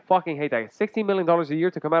 I fucking hate that. $16 million a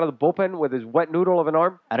year to come out of the bullpen with his wet noodle of an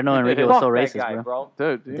arm. I don't know Enrique was Fuck so that racist, guy, bro. bro.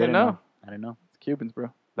 Dude, you didn't Didn't know? I didn't know. It's Cubans,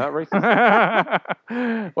 bro. Not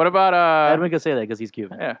racist. What about Edwin could say that because he's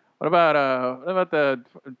Cuban. Yeah. What about the?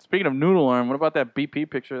 Speaking of noodle arm, what about that BP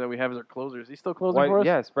picture that we have as our closer? Is he still closing for us?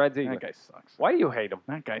 Yeah, spread Ziegler. That guy sucks. Why do you hate him?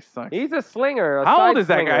 That guy sucks. He's a slinger. A How side old is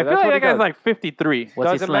that slinger. guy? I feel That's like what that he guy's does. like like 53.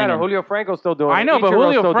 What's he Doesn't matter. slinging? Julio Franco's still doing it. I know, but Ichiro's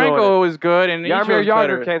Julio still doing Franco is good, and Yarmir Ichiro's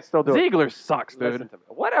Yager better. can't still do it. Ziegler sucks, dude. Listen to me.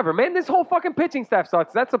 Whatever, man. This whole fucking pitching staff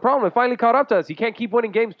sucks. That's the problem. It finally caught up to us. You can't keep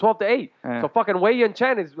winning games 12-8. Yeah. So fucking Wei Yin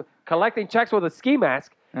Chen is collecting checks with a ski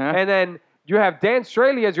mask, Yeah. and then you have Dan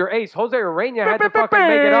Straley as your ace. Jose Urena had to fucking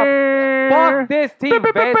make it up. Fuck this team,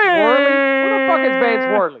 Vance Worley. Who the fuck is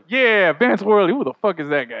Vance Worley? Yeah, Vance Worley. Who the fuck is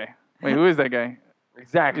that guy? Wait, who is that guy?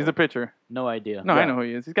 Exactly. He's a pitcher. No idea. No, Yeah. I know who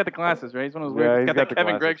he is. He's got the glasses, right? He's one of those Yeah, weird. he's He's got got that the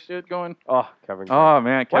Kevin Gregg glasses. shit going. Oh, Kevin. Gregg. Oh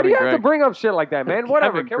man, Kevin Why do you Gregg. have to bring up shit like that, man?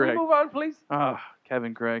 Whatever. Kevin Can Gregg. we move on, please? Oh,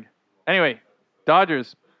 Kevin Gregg. Anyway,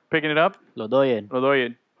 Dodgers picking it up. Lo doy.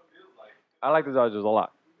 Lodoyan. I like the Dodgers a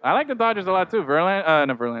lot. I like the Dodgers a lot too. Not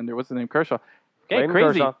Verlander. What's his name? Kershaw. Okay, Clayton crazy.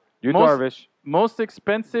 Kershaw, Yu Most- Darvish. Most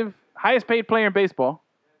expensive, highest paid player in baseball,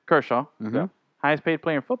 Kershaw. Mhm. Yeah. Highest paid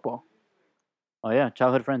player in football, Oh yeah,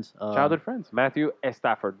 childhood friends. childhood friends. Matthew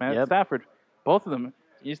Stafford. Matt Yep. Stafford. Both of them.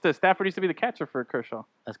 Stafford used to be the catcher for Kershaw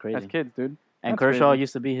That's crazy. as kids, dude. And That's Kershaw crazy.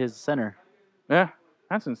 used to be his center. Yeah,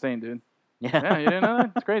 that's insane, dude. Yeah, you didn't know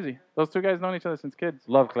that? It's crazy. Those two guys known each other since kids.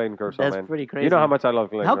 Love Clayton Kershaw, That's man. pretty crazy. You know how much I love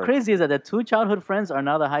Clayton How Kershaw. crazy is that? That two childhood friends are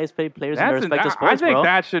now the highest paid players in their respective I sports, think bro.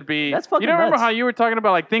 that should be. That's fucking You don't remember nuts. how you were talking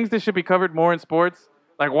about like things that should be covered more in sports?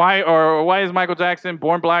 Like why is Michael Jackson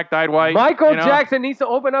born black, died white? Michael you know? Jackson needs to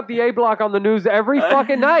open up the A block on the news every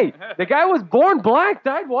fucking night. The guy was born black,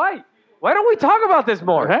 died white. Why don't we talk about this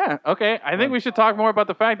more? Yeah, okay. I think we should talk more about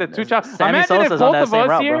the fact that two child. Sammy Imagine Sosa's if on both that of same us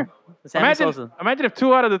route, here. bro. Sammy Sosa. Imagine if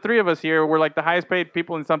 2 out of the 3 of us here were like the highest paid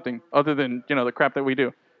people in something other than the crap that we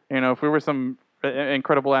do. If we were some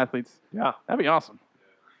incredible athletes, Yeah. that'd be awesome.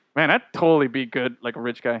 Man, I'd totally be good like a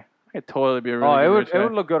rich guy. I could totally be a really Oh, good it rich would guy. it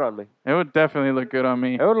would look good on me. It would definitely look good on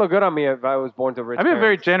me. It would look good on me if I was born to rich I'd be a very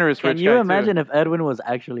parents. generous Can rich you guy imagine too. if Edwin was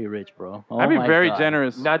actually rich, bro? Oh I'd be my very God.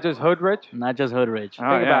 generous. Not just hood rich. Not just hood rich. Oh,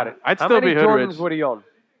 Think yeah. about it. I'd How still many be hood Jordans rich. would he own?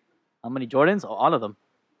 How many Jordans? Oh, all of them.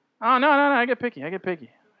 Oh no, I get picky. I'd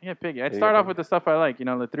You start get off with the stuff I like, the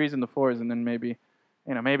 3s and the 4s, and then maybe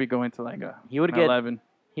go into like a He would an get 11.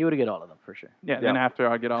 He would get all of them for sure. Yeah, then Yeah. after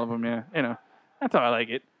I'll get all of them. Yeah, that's how I like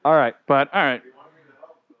it. All right. But all right.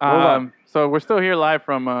 on. So we're still here live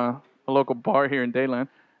from a local bar here in Dayland,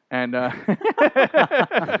 and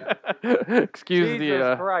excuse Jesus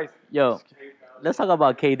the. Christ. Yo, let's talk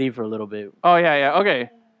about KD for a little bit. Oh yeah. Okay.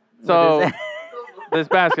 So What is this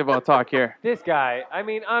basketball talk here. This guy. I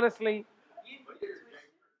mean, honestly.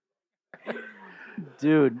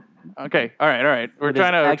 Dude, Okay. All right. We're With his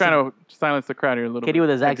trying to silence the crowd here a little bit. KD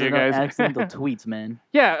with his Thank you, accidental tweets, man.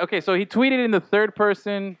 Yeah, okay, so he tweeted in the third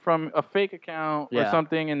person from a fake account or Yeah.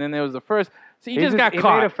 something, and then there was the first. So he He just got he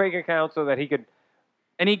caught. made a fake account so that he could.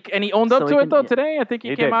 and he owned up So to he it, can- though, yeah. today? I think he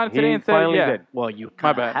He came did. out today He and said, finally yeah. did. Well, you My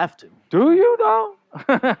kind bad. of have to. Do you though?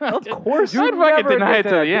 Of course. I'd You fucking never deny it did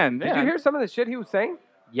to that. the end. Did yeah. you hear some of the shit he was saying?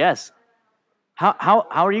 Yes. How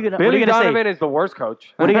are you gonna? what are Billy you gonna Donovan say? is the worst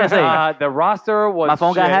coach. What are you gonna say? The roster was. My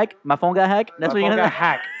phone got shit. hacked. My phone got hacked. That's My what you're phone gonna got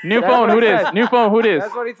hacked. New That's phone, what who he this? said. New phone, who this?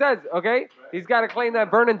 That's what he says. Okay, he's got to claim that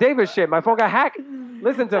Vernon Davis shit. My phone got hacked.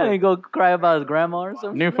 Listen to And me. go cry about his grandma or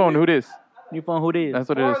something. New phone, who this? New phone. Who did? That's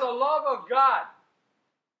what it For is. the love of God,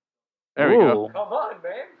 There we go. come on,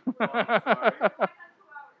 man.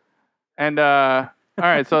 And all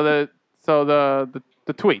right, so the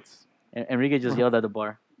tweets. Enrique just yelled at the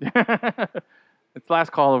bar. It's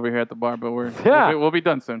last call over here at the bar, but Yeah. we'll be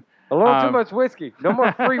done soon. A little too Um, much whiskey. No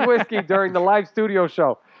more free whiskey during the live studio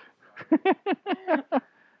show.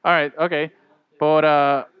 All right, okay,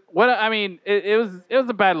 but what I mean, it was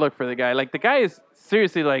a bad look for the guy. Like the guy is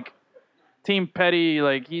seriously like team petty.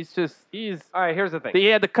 Like he's All right, here's the thing. he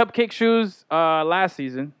had the cupcake shoes last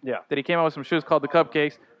season. Yeah. That he came out with some shoes called the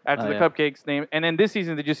Cupcakes after Oh, the yeah. Cupcakes name. And then this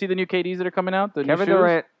season, did you see the new KDs that are coming out? The Kevin new shoes?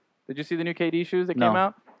 Durant. Did you see the new KD shoes that No. came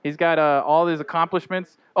out? He's got all his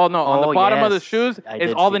accomplishments. Oh no, on the Oh, bottom of the yes. shoes I is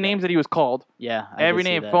did all see the that. names that he was called. Yeah. I Every did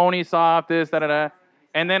see name, that. phony, soft, this, da da da.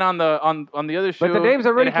 And then on the other shoe, But the names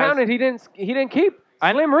already it has counted. He didn't keep.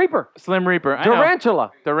 Slim Reaper. Slim Reaper, I know.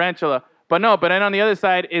 Tarantula. Tarantula. But then on the other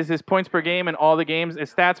side is his points per game and all the games,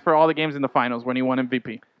 his stats for all the games in the finals when he won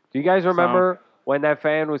MVP. Do you guys remember when that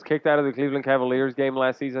fan was kicked out of the Cleveland Cavaliers game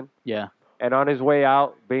last season? Yeah. And on his way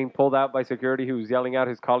out, being pulled out by security, he was yelling out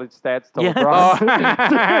his college stats to Yeah. LeBron.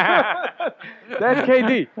 Oh. That's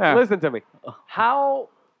KD. Yeah. Listen to me.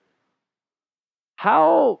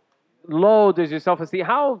 How low does your self-esteem?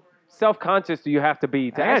 How self-conscious do you have to be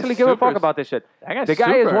to That guy's actually give a fuck super- about this shit? That guy's The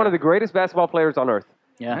guy is super. one of the greatest basketball players on earth.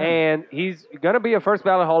 Yeah. And he's going to be a first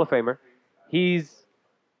ballot Hall of Famer. He's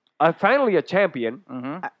finally a champion.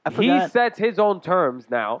 Mhm. I He forgot. sets his own terms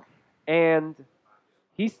now. And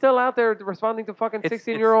he's still out there responding to fucking It's-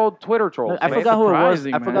 16-year-old Twitter trolls. I man. forgot who it was.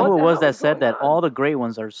 surprising, I man. forgot What who it the was hell that is said going that on? all the great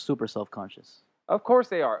ones are super self-conscious. Of course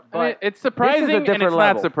they are. But I mean, it's surprising and different it's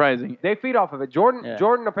level. not surprising. they feed off of it. Jordan Yeah.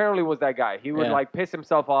 Jordan apparently was that guy. He would Yeah. like piss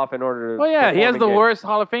himself off in order to Well, yeah, he perform has in the games. worst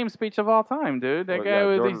Hall of Fame speech of all time, dude. That Well, guy, yeah,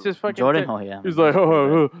 was Jordan- he's just fucking. Jordan, oh yeah. He's like,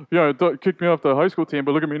 yeah, kicked me off the high school team,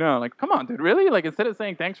 but look at me now. Like, come on, dude, really? Like, instead of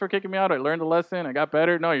saying thanks for kicking me out, I learned a lesson, I got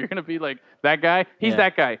better. No, you're gonna be like that guy. He's Yeah.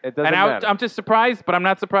 that guy. It doesn't and matter. I'm just surprised, but I'm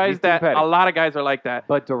not He's surprised too that petty. a lot of guys are like that.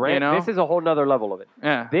 But Durant, You know? this is a whole nother level of it.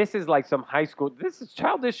 Yeah. This is like some high school. This is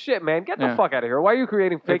childish shit, man. Get the Yeah. fuck out of here. Why are you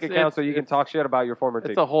creating fake It's- accounts so it's- you can it's- talk shit about your former team?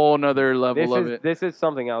 It's a whole nother level of it. This is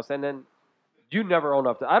something else. And then you never own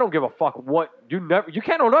up to. I don't give a fuck what you never. You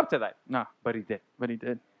can't own up to that. No, But he did. but he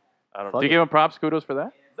did. I don't Fuck Do you give him props, kudos for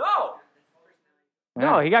that? No.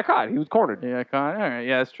 Yeah. No, he got caught. He was cornered. Yeah, all right,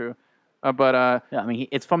 yeah, that's true. But Yeah, I mean,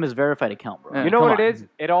 it's from his verified account, bro. Yeah. You know Come what it on. is?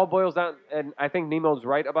 It all boils down, and I think Nemo's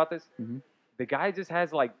right about this. Mhm. The guy just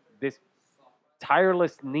has like this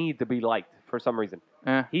tireless need to be liked for some reason.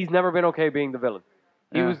 yeah. He's never been okay being the villain.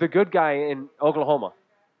 He Yeah. was the good guy in Oklahoma.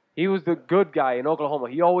 He was the good guy in Oklahoma.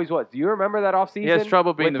 He always was. Do you remember that offseason? He has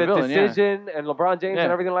trouble being with the villain, yeah. decision and LeBron James Yeah.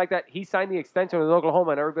 and everything like that. He signed the extension with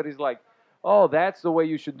Oklahoma, and everybody's like, "Oh, that's the way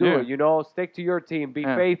you should do Yeah. it. You know, stick to your team, be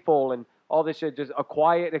Yeah. faithful, and all this shit." Just a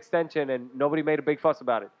quiet extension, and nobody made a big fuss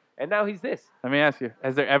about it. And now he's this. Let me ask you: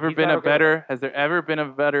 Has there ever He's been not a okay with better? Has there ever been a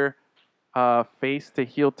better face to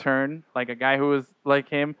heel turn, like a guy who was like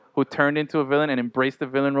him, who turned into a villain and embraced the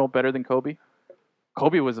villain role better than Kobe?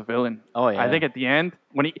 Kobe was a villain. Oh, yeah. I think at the end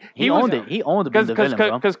when He was, owned it. He owned being the villain,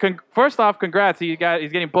 bro. Because first off, congrats, he's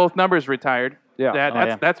getting both numbers retired.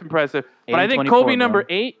 Yeah. That's impressive. 8 But I and think 24, Kobe bro. number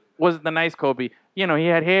 8 was the nice Kobe. You know, he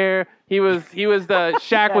had hair. He was the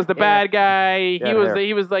Shaq was the bad guy. He had was hair.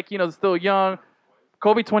 he was like, you know, still young.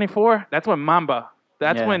 Kobe 24. That's when Mamba.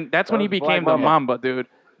 That's Yeah. when That he was became Black the Mamba. Mamba, dude.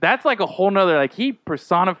 That's like a whole nother, like, he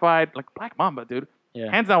personified like Black Mamba, dude. Yeah.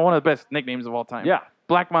 Hands down one of the best nicknames of all time. Yeah.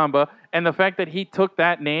 Black Mamba. And the fact that he took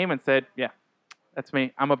that name and said, yeah, that's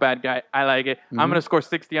me. I'm a bad guy. I like it. I'm going to score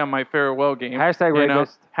 60 on my farewell game. Hashtag You know?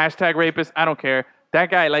 rapist. Hashtag rapist. I don't care. That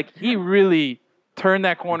guy, like, he really turned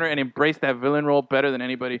that corner and embraced that villain role better than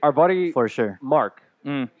anybody. Our buddy For sure. Mark,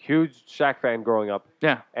 Mm, huge Shaq fan growing up,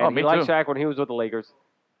 yeah. and Oh, he me liked too. Shaq when he was with the Lakers.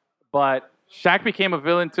 But Shaq became a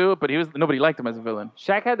villain too, but nobody liked him as a villain.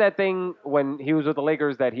 Shaq had that thing when he was with the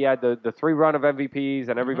Lakers that he had the 3 run of MVPs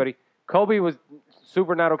and everybody. Kobe was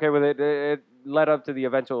super not okay with it. It led up to the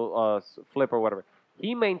eventual flip or whatever.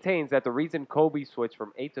 He maintains that the reason Kobe switched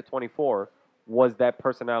from 8 to 24 was that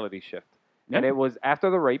personality shift. And Yeah. it was after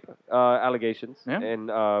the rape allegations Yeah. and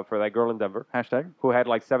for that girl in Denver Hashtag who had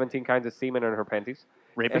like 17 kinds of semen in her panties.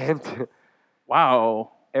 rapist. And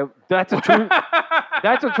Wow. that's a true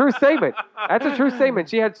that's a true statement. That's a true statement.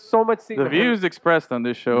 She had so much semen. The views expressed on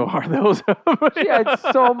this show are those of She had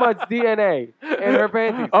so much DNA in her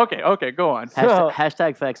panties. Okay, go on. So-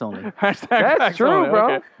 Hashtag facts only. Hashtag That's facts true, only,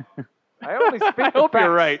 bro. okay. I only speak I the hope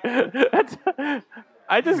you're facts. right.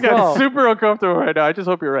 I just got So- super uncomfortable right now. I just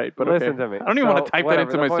hope you're right. But okay. Listen to me. I don't even want So, to type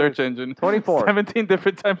whatever, that the into my point search engine. 24. 17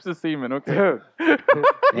 different types of semen. Okay. Dude.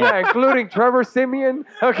 Yeah, including Trevor Simeon.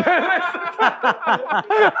 Okay.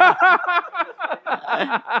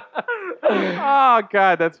 Oh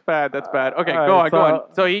God, that's bad. That's bad. Okay, All go right, on, go so-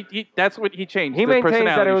 on. So he that's what he changed. He the maintains that it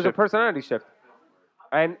personality was a shift. personality shift.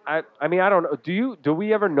 And I mean I don't know. Do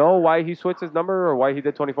we ever know why he switched his number or why he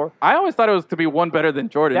did 24? I always thought it was to be one better than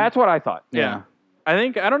Jordan. That's what I thought. Yeah. I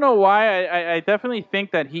think, I don't know why, I definitely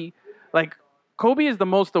think that Kobe is the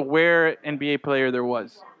most aware NBA player there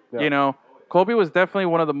was. Yeah. You know, Kobe was definitely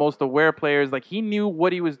one of the most aware players. Like, he knew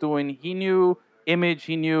what he was doing. He knew image.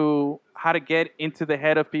 He knew how to get into the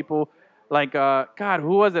head of people. Like, God,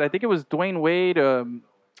 who was it? I think it was Dwayne Wade.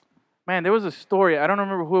 Man, there was a story. I don't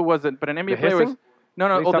remember who it was, but an NBA The player was. hissing?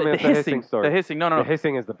 No, Please tell me the it's the hissing story. The hissing. No. The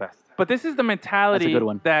hissing is the best. But this is the mentality That's a good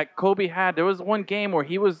one. that Kobe had. There was one game where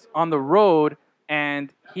he was on the road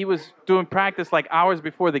and he was doing practice like hours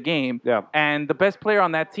before the game. Yeah. And the best player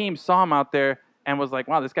on that team saw him out there and was like,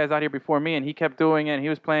 wow, this guy's out here before me. And he kept doing it and he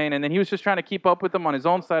was playing. And then he was just trying to keep up with them on his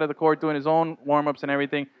own side of the court, doing his own warm-ups and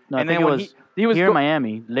everything. No, and I think then it when was he was here in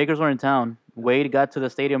Miami. Lakers were in town. Wade got to the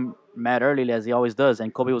stadium mad early, as he always does,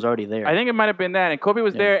 and Kobe was already there. I think it might have been that. And Kobe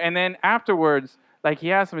was Yeah. there. And then afterwards, like,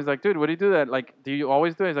 he asked him, he's like, dude, what do you do that? Like, do you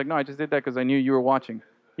always do it? He's like, no, I just did that because I knew you were watching.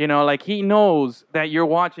 You know, like he knows that you're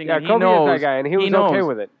watching. Yeah, and he Kobe knows, is that guy, and he was knows. okay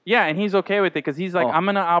with it. Yeah, and he's okay with it because he's like, Oh. I'm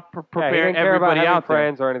gonna Yeah, he prepare didn't care about everybody having out there.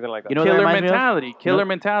 friends or anything like that. You know what that Killer reminds me of? mentality, killer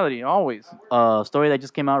mentality, always. Story that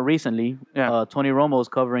just came out recently. Yeah. Tony Romo's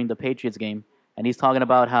covering the Patriots game, and he's talking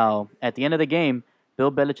about how at the end of the game,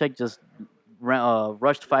 Bill Belichick just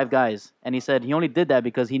rushed 5 guys, and he said he only did that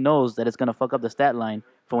because he knows that it's gonna fuck up the stat line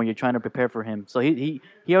for when you're trying to prepare for him. So he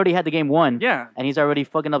already had the game won. Yeah. And he's already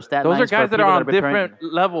fucking up stat Those lines. are guys for that are people on preparing.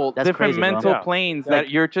 different level, That's different crazy, bro. mental Yeah. planes Like,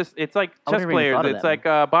 that you're just. It's like I chess wouldn't even players. thought of It's that,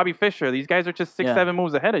 like Bobby Fischer. These guys are just 6, Yeah. 7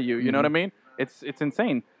 moves ahead of you. You know what I Mhm. mean? It's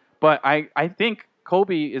insane. But I think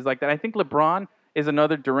Kobe is like that. I think LeBron is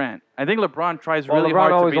another Durant. I think LeBron tries well, really LeBron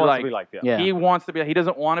hard always to be wants like. to be like that. Yeah. He wants to be. He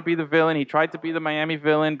doesn't want to be the villain. He tried to be the Miami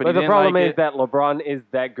villain, but he But the didn't problem like is it. that LeBron is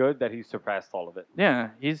that good that he's surpassed all of it. Yeah,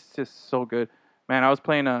 he's just so good. Man, I was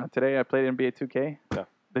playing today. I played NBA 2K. Yeah.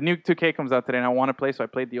 The new 2K comes out today, and I want to play, so I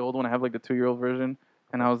played the old one. I have like the 2-year-old version,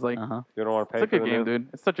 and I was like, Uh-huh. You don't want to pay it's a for good the game, new. dude.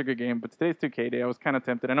 It's such a good game. But today's 2K day. I was kind of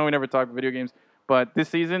tempted. I know we never talk about video games, but this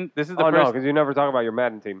season, this is the Oh no, first. because you never talk about your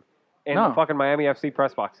Madden team in No. the fucking Miami FC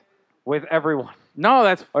press box with everyone. No,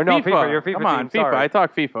 that's Or no, FIFA. FIFA, your FIFA Come on, team, FIFA. sorry. I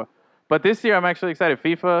talk FIFA. But this year, I'm actually excited.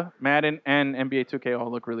 FIFA, Madden, and NBA 2K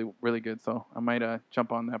all look really, really good. So I might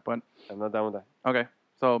jump on that. But I'm not done with that. okay,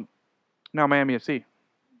 so now Miami FC.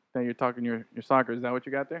 Now you're talking your soccer. Is that what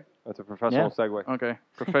you got there? That's a professional segue. Okay,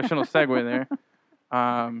 professional segue there.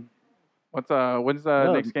 When's the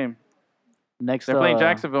No. next game? Next, They're playing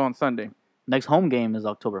Jacksonville on Sunday. Next home game is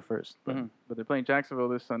October 1st. But, But they're playing Jacksonville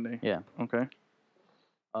this Sunday. Yeah. Okay.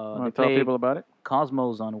 they Want to tell play people about it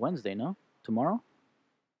Cosmos on Wednesday, no? Tomorrow?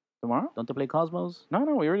 tomorrow? Don't they play Cosmos? No,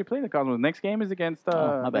 we already played the Cosmos. Next game is against.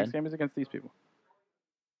 Oh, my next bad. game is against these people.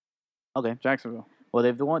 Okay. Jacksonville. Well,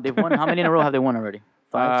 they've won. They've won. How many in a row have they won already?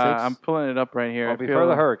 5, 6. I'm pulling it up right here. Well, I before feel-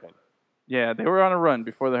 the hurricane. Yeah, they were on a run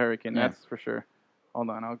before the hurricane. Yeah. That's for sure. Hold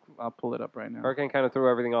on, I'll pull it up right now. Hurricane kind of threw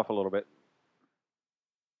everything off a little bit.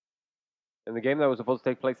 In the game that was supposed to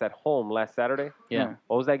take place at home last Saturday, Yeah.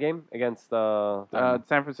 what was that game against? San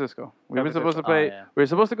Francisco. We San were supposed Francisco. to play. yeah. We were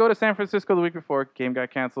supposed to go to San Francisco the week before. Game got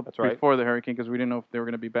canceled That's right. before the hurricane because we didn't know if they were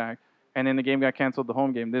going to be back. And then the game got canceled. The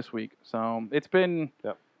home game this week. So it's been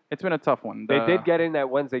Yep. it's been a tough one. They did get in that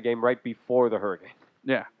Wednesday game right before the hurricane.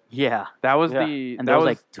 Yeah. Yeah. That was Yeah. the And that there was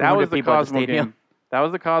was like that 200 was the people at the Cosmo stadium. game. That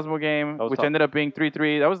was the Cosmo game, That was which tough. ended up being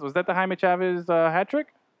 3-3. Was that the Jaime Chavez hat trick?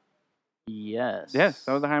 Yes. Yes,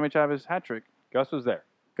 that was the Jaime Chavez hat trick. Gus was there.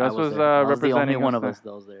 Gus was there. I was the representing only one of there. us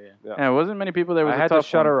that was there. Yeah. Yeah. Yeah, it wasn't many people. There was I a had to tough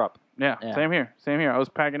shut one. her up. Yeah, Yeah. same here. Same here. I was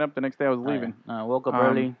packing up the next day. I was Oh, leaving. yeah. I woke up Um,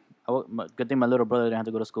 early. Good thing my little brother didn't have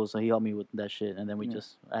to go to school, so he helped me with that shit. And then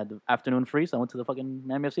I had the afternoon free, so I went to the fucking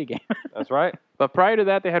Miami FC game. That's right. But prior to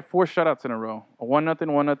that, they had 4 shutouts in a row: a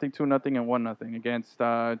 1-0, 1-0, 2-0, and 1-0 against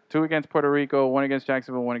 2 against Puerto Rico, 1 against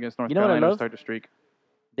Jacksonville, 1 against North You know what I Carolina to love? start the streak.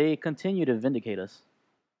 They continue to vindicate us.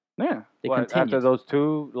 Yeah, They What, continue. after those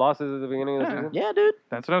 2 losses at the beginning of the Yeah. season? Yeah, dude.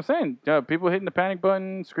 that's what I'm saying. Yeah, people hitting the panic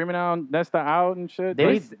button, screaming out Nesta out and shit. They-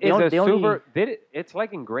 Like, It's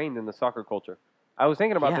like ingrained in the soccer culture. I was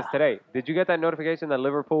thinking about this Yeah. today. Did you get that notification that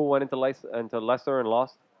Liverpool went into Leicester and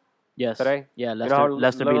lost Yes. today? Yeah, You Leicester, know how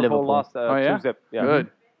Leicester beat Liverpool. lost Oh, yeah? 2-0. Yeah.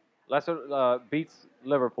 Good. Leicester beats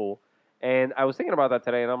Liverpool, and I was thinking about that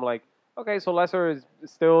today, and I'm like, okay, so Leicester is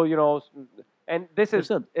still, and this is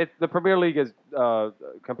They're still- the Premier League is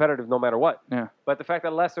competitive no matter what. Yeah. But the fact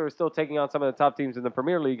that Leicester is still taking on some of the top teams in the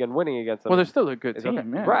Premier League and winning against them. Well, they're still a good It's team, okay.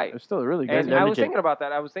 yeah. Right. They're still a really good and team. I was legit. thinking about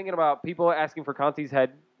that. I was thinking about people asking for Conte's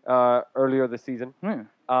head earlier this season.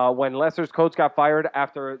 Yeah. When Leicester's coach got fired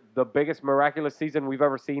after the biggest miraculous season we've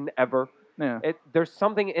ever seen ever. Yeah. There's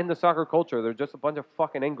something in the soccer culture. They're just a bunch of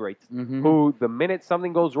fucking ingrates Mhm. who, the minute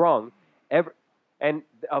something goes wrong, and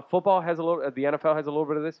football has a little, the NFL has a little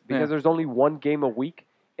bit of this because Yeah. there's only one game a week.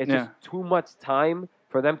 It's Yeah. just too much time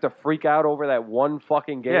for them to freak out over that one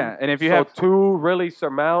fucking game. Yeah, and if you so have 2 really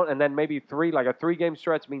surmount, and then maybe 3, like a 3-game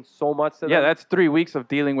stretch means so much to them. Yeah, that's 3 weeks of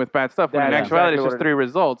dealing with bad stuff. When in That's actuality, exactly it's what just it 3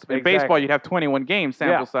 results. In baseball, Exactly. you'd have 21 games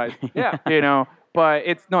sample Yeah. size. Yeah. But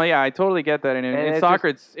I totally get that. And in it's soccer,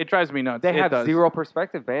 it drives me nuts. They It have does. zero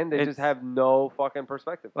perspective, man. They It's- just have no fucking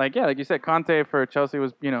perspective. Like you said, Conte for Chelsea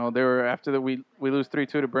was, they were after we lose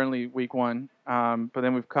 3-2 to Burnley week 1, but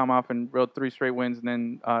then we've come off and rode 3 straight wins, and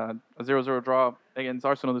then a 0-0 draw against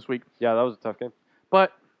Arsenal this week. Yeah, that was a tough game.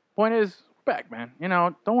 But point is, back, man.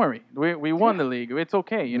 Don't worry. We won the league. It's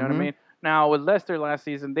okay. You know what I Mhm. mean? Now with Leicester last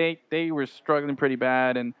season, they were struggling pretty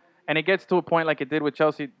bad, and it gets to a point like it did with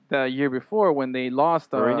Chelsea the year before when they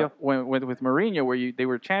lost Mourinho? with Mourinho, where they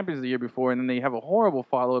were champions the year before, and then they have a horrible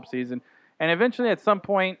follow up season, and eventually at some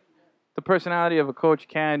point the personality of a coach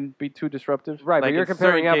can be too disruptive. Right, Like, but you're in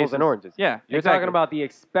comparing certain apples and cases. oranges. Yeah, You're exactly. talking about the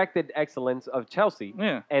expected excellence of Chelsea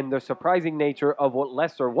Yeah, and the surprising nature of what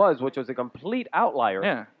Leicester was, which was a complete outlier.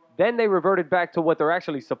 yeah. Then they reverted back to what they're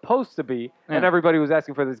actually supposed to be, and Yeah. everybody was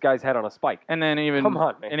asking for this guy's head on a spike. And then even Come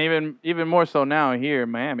on, man. and even more so now here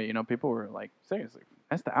in Miami, you know, people were like, seriously,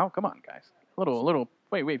 that's the out. Come on, guys, a little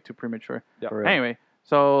way too premature. Yeah. For real. Anyway,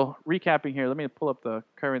 so recapping here, let me pull up the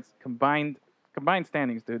current combined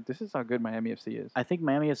standings, dude. This is how good Miami FC is. I think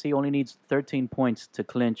Miami FC only needs 13 points to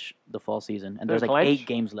clinch the fall season, and there's like clinch? 8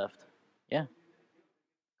 games left.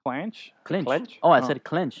 Clanch. Clinch. Clinch? Oh, I Oh. said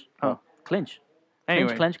clinch. Oh. Clinch.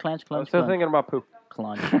 Anyway, Clinch. I'm Clinch. still thinking about poop.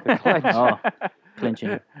 Clinch. Clinch. Oh,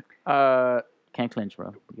 clinching. 24 Can't clinch,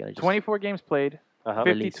 bro. You gotta just. games played, Uh-huh.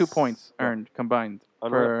 52 Release. points earned combined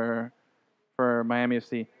Unreal. for Miami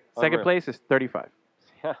FC. Second Unreal. place is 35.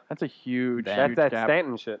 Yeah. That's a huge, Damn. That's huge that gap.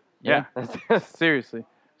 Stanton shit. Yeah. That's Seriously.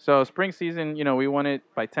 So spring season, you know, we won it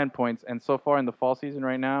by 10 points, and so far in the fall season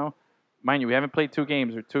right now, mind you, we haven't played 2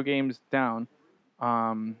 games or 2 games down.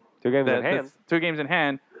 2 games in hand. 2 games in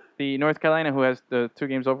hand. The North Carolina, who has the 2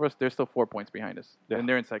 games over us, they're still 4 points behind us, Yeah. and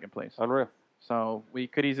they're in second place. Unreal. So we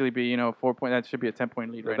could easily be, 4 point. That should be a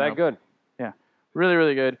 10-point lead They're right that now. good. Really,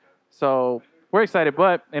 really good. So we're excited.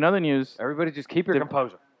 But in other news, Everybody just keep your The-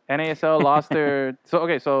 composure. NASL lost their.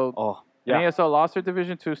 So Oh, Yeah. NASL lost their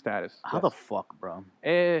Division 2 status. how the fuck, bro?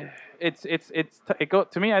 It go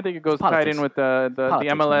to me. I think it goes tied politics. in with the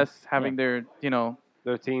Politics, MLS man. having their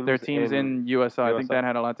Their teams. their teams in USL. I think USL. that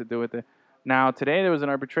had a lot to do with it. Now today there was an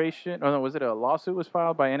arbitration. Oh no, was it a lawsuit was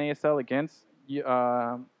filed by NASL against US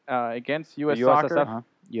The Soccer USSF? Uh-huh.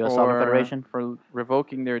 U.S. Soccer Federation. for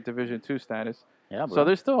revoking their Division 2 status. Yeah, bro. So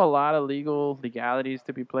there's still a lot of legalities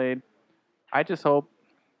to be played. I just hope.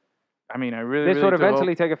 I mean, I really This really would do hope-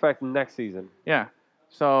 eventually take effect next season. Yeah.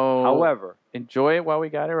 So However, enjoy it while we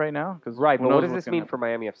got it right now. Cause right, who but what knows does what's this gonna mean for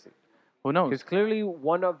Miami FC? happen. Who knows? Because clearly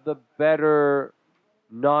one of the better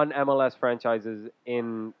non-MLS franchises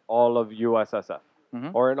in all of USSF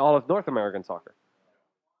Mhm. or in all of North American soccer.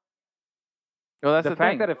 Well, that's the the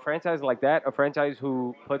fact thing. that a franchise like that, a franchise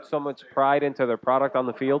who puts so much pride into their product on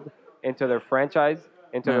the field, into their franchise,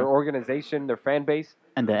 into Yeah. their organization, their fan base,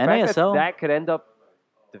 and the the fact NASL. that could end up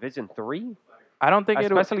Division 3, I don't think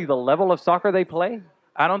it'll. especially the level of soccer they play.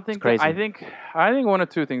 I don't think. crazy. I think one of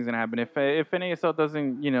two things gonna happen. If NASL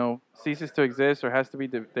doesn't, ceases to exist or has to be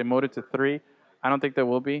demoted to 3, I don't think there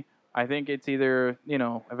will be. I think it's either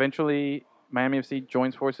eventually Miami FC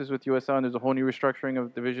joins forces with USL and there's a whole new restructuring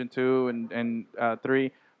of Division 2 and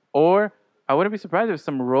 3, or I wouldn't be surprised if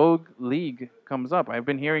some rogue league comes up. I've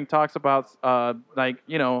been hearing talks about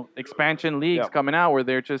expansion leagues Yeah. coming out where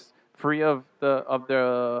they're just free of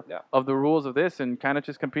the Yeah. rules of this and kind of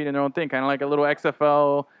just compete in their own thing, kind of like a little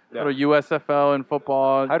XFL, Yeah. little USFL in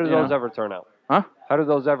football. How do you those know. ever turn out? Huh? How do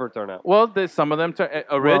those ever turn out? Well, some of them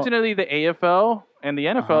originally the AFL and the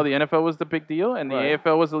NFL. Uh-huh. The NFL was the big deal, and the Right.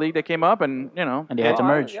 AFL was the league that came up, and And they had to Oh,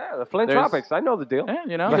 merge. Yeah, the Flint There's- Tropics. I know the deal. there's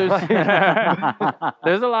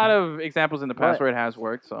there's a lot of examples in the past Right. where it has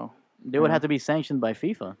worked. So They would have to be sanctioned by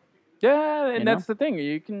FIFA. yeah, and You that's the thing.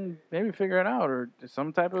 You can maybe figure it out or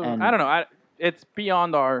some type of And- I don't know. It's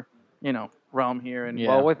beyond our realm here. And Yeah.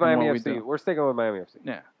 Well, with and what Miami we FC, do. we're sticking with Miami FC.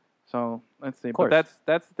 Yeah. So let's see. But course.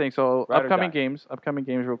 that's the thing. So Ride or upcoming die. games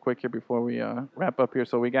real quick here before we wrap up here.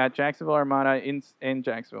 So we got Jacksonville Armada in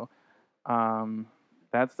Jacksonville.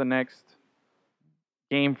 That's the next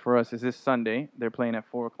game for us is this Sunday. They're playing at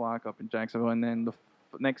 4:00 up in Jacksonville, and then the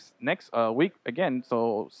next week again.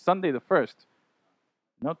 So Sunday the 1st.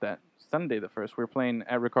 Note that Sunday the 1st. We're playing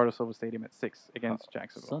at Ricardo Silva Stadium at 6 against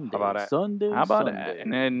Jacksonville. Sunday. about that? Sunday. How about Sunday. that?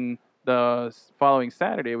 And then the following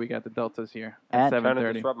Saturday we got the Deltas here at At- Trying to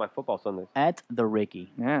 7:30. disrupt my football Sundays. At the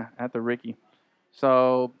Ricky. Yeah, at the Ricky.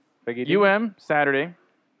 So Biggie D. UM Saturday,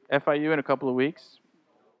 FIU in a couple of weeks,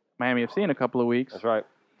 Miami FC in a couple of weeks. That's right.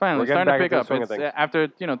 Finally, We're getting starting to back pick into the up. swing of It's, things.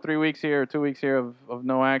 after 3 weeks here or 2 weeks here of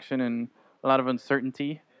no action and a lot of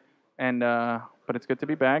uncertainty, and but it's good to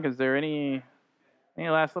be back. Is there any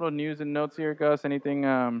last little news and notes here, Gus? Anything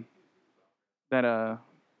that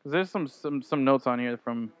 'cause there's some notes on here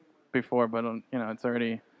from before, but it's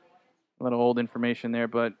already a little old information there.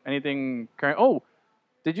 But anything current? Oh,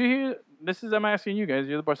 did you hear? I'm asking you guys.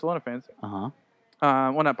 You're the Barcelona fans. Uh huh.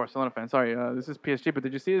 Well, not Barcelona fans. Sorry, this is PSG. But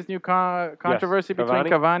did you see this new controversy between Cavani?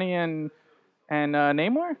 Cavani and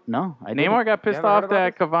Neymar? No, I Neymar got pissed haven't heard off about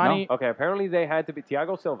that this? Cavani. Okay, apparently they had to be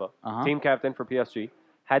Thiago Silva, Uh-huh. team captain for PSG,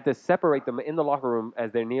 had to separate them in the locker room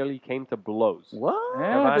as they nearly came to blows. What?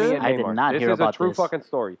 Yeah, Cavani dude. and I did Neymar. not this hear is about a true this. fucking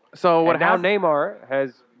story. So what and now happened? Neymar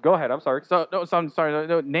has. Go ahead. I'm sorry. So I'm sorry.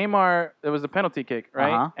 No, Neymar. There was a penalty kick,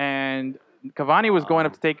 right? Uh-huh. And Cavani was going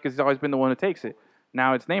up to take it because he's always been the one who takes it.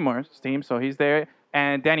 Now it's Neymar's team, so he's there.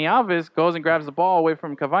 And Dani Alves goes and grabs the ball away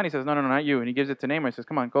from Cavani. Says, "No, not you." And he gives it to Neymar. He says,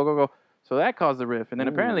 "Come on, go, go, go." So that caused the riff. And then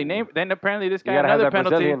apparently, this You guy gotta have another that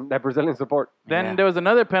penalty. Brazilian support. Then Yeah. there was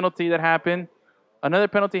another penalty that happened. Another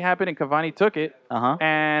penalty happened, and Cavani took it. Uh-huh.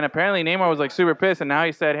 And apparently Neymar was like super pissed, and now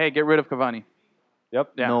he said, "Hey, get rid of Cavani."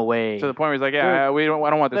 Yep. Yeah. No way. To the point where he's like, "Yeah, I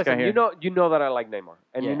don't want this Listen, guy here." you know that I like Neymar,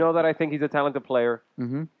 and you Yeah. know that I think he's a talented player,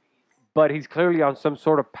 Mm-hmm. but he's clearly on some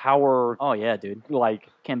sort of power, Oh yeah, dude. like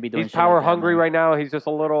Can't be doing he's shit like power that, hungry man. right now. He's just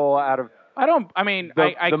a little out of I mean,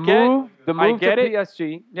 the I move get to it.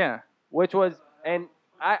 PSG, Yeah. which was, and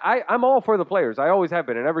I'm all for the players. I always have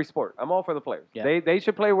been in every sport. I'm all for the players. Yeah. They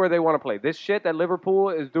should play where they want to play. This shit that Liverpool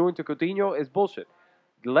is doing to Coutinho is bullshit.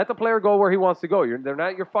 Let the player go where he wants to go. They're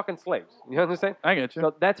not your fucking slaves. You understand? I get you.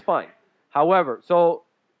 So that's fine. However, so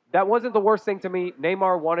that wasn't the worst thing to me.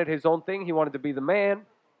 Neymar wanted his own thing. He wanted to be the man.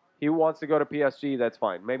 He wants to go to PSG. That's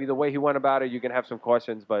fine. Maybe the way he went about it, you can have some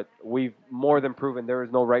questions, but we've more than proven there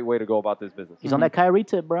is no right way to go about this business. He's on that Kyrie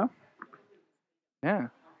tip, bro. Yeah.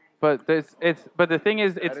 But the thing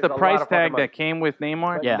is, it's is the a price lot of fucking tag money. that came with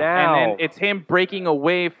Neymar. But Yeah. now, And then it's him breaking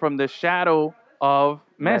away from the shadow of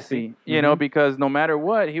Messi, you know, because no matter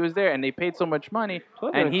what, he was there, and they paid so much money,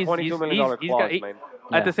 and he's $22 million he's clause, got, man.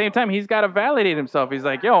 Yeah. at the same time, he's got to validate himself. He's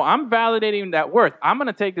like, yo, I'm validating that worth. I'm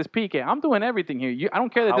gonna take this PK. I'm doing everything here. I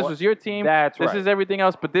don't care that this was your team. That's this right. is everything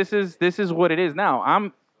else, but this is what it is now.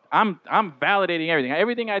 I'm validating everything.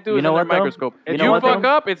 Everything I do You is know under a what, though? microscope. You If know you what, fuck though?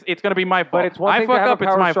 up, it's gonna be my fault. But it's one I thing fuck to have up, a it's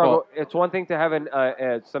power my struggle. fault. It's one thing to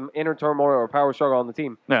have some inner turmoil or power struggle on the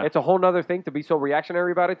team. Yeah. It's a whole other thing to be so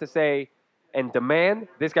reactionary about it, to say and demand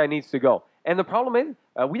this guy needs to go. And the problem is,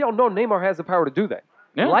 we all know Neymar has the power to do that.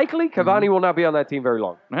 Yeah. Likely, Cavani will not be on that team very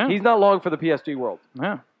long. Yeah. He's not long for the PSG world.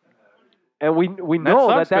 Yeah. And we know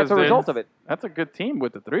sucks that's 'cause a result there's- of it. That's a good team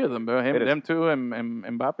with the three of them, bro. It is. Them two, and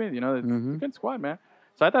Mbappe. You know, it's Mhm. a good squad, man.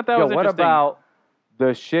 So I thought that Yo, was what interesting. about the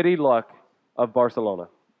shitty luck of Barcelona?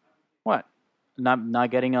 What? Not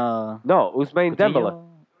getting a No, Ousmane Dembele Coutinho?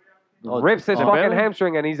 Oh, rips his oh, Dembele? fucking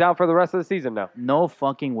hamstring and he's out for the rest of the season now. No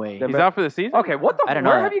fucking way. Dem- He's out for the season? Okay, what the? I don't know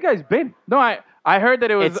Where that. have you guys been? No, I heard that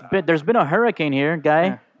it was. There's been a hurricane here, guy.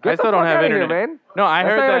 Yeah. Get I the still don't fuck have outta here, internet, man. No, I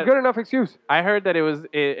That's heard not a that. good enough excuse I heard that it was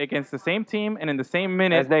against the same team and in the same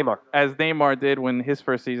minute as Neymar. as Neymar did when his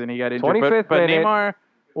first season he got injured. 25th But minute. Neymar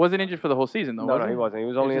wasn't injured for the whole season, though. No, was no, he wasn't. He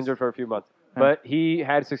was only just- injured for a few months. Yeah. But he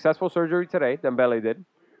had successful surgery today. Dembele did,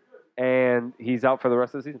 and he's out for the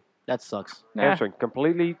rest of the season. That sucks. Nah, Hamstring,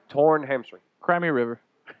 completely torn hamstring. Crimey River.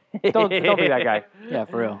 Don't be that guy. Yeah,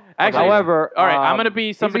 for real. Actually, However, all right, I'm gonna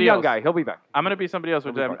be somebody he's a young else. guy. He'll be back. I'm gonna be somebody else,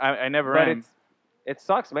 which He'll be I never But am. it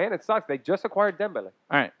sucks, man. It sucks. They just acquired Dembele. All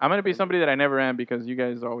right, I'm gonna be somebody that I never am because you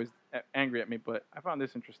guys are always angry at me. But I found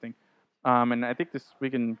this interesting, and I think we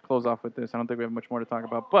can close off with this. I don't think we have much more to talk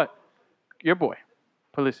about. But your boy,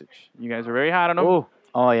 Pulisic, you guys are very hot on him. Ooh,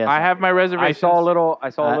 Oh yes. I have my I reservations. saw a little. a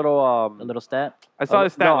little stat. I saw the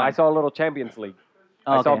stat No, line. I saw a little Champions League.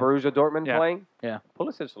 Oh, I saw okay. Borussia Dortmund Yeah. playing. Yeah.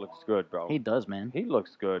 Pulisic looks good, bro. He does, man. He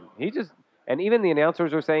looks good. He just, and even the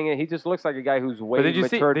announcers are saying it. He just looks like a guy who's way But did you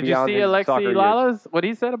see? matured Did you beyond see his soccer Alexi years. Lalas? What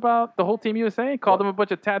he said about the whole Team USA? Called What? them a bunch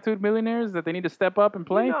of tattooed millionaires that they need to step up and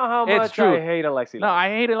play. You know how It's much true. I hate Alexi. No, I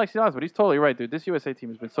hate Alexi Lalas, but he's totally right, dude. This USA team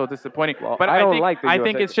has been so disappointing. Well, but I don't think, like the I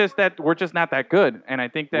think USA it's just that we're just not that good, and I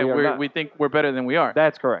think that We are not. we think we're better than we are.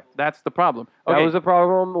 That's correct. That's the problem. That Okay. was the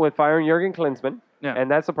problem with firing Jurgen Klinsmann, Yeah. and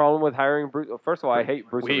that's the problem with hiring Bruce. First of all, I hate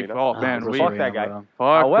Bruce Arena. Oh man, Bruce we fuck that guy. bro.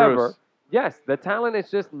 Fuck However, Bruce. yes, the talent is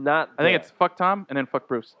just not. I think there. it's fuck Tom and then fuck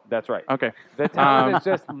Bruce. That's right. Okay. The talent Um, is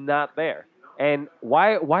just not there. And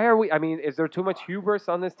why are we? I mean, is there too much hubris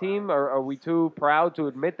on this team, or are we too proud to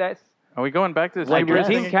admit that? Are we going back to this? When your hubris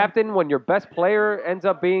team thing again? captain, when your best player ends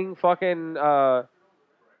up being fucking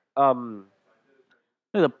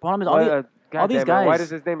Look, the problem is all, God these damn it, Why guys- does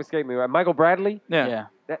his name escape me? Michael Bradley. Yeah. yeah.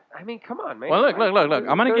 That, I mean, come on, man. Well, look. I'm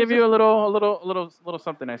gonna There's give you just- a little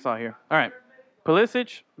something I saw here. All right,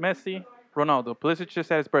 Pulisic, Messi, Ronaldo. Pulisic just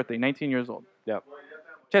had his birthday, 19 years old. Yep.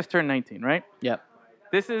 Just turned 19, right? Yep.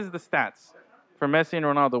 This is the stats for Messi and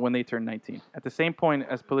Ronaldo when they turned 19, at the same point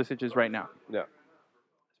as Pulisic is right now. Yeah. As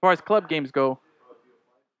far as club games go,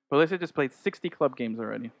 Pulisic has played 60 club games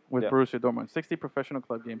already with Yeah. Borussia Dortmund, 60 professional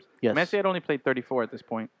club games. Yes. Messi had only played 34 at this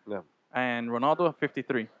point, Yeah. and Ronaldo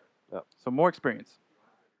 53. Yeah. So more experience.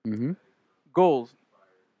 Mm-hmm. Goals.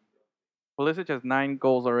 Pulisic has 9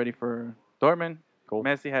 goals already for Dortmund. Cool.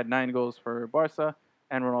 Messi had 9 goals for Barca,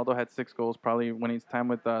 and Ronaldo had 6 goals, probably when he's time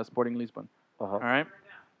with Sporting Lisbon. Uh-huh. All right.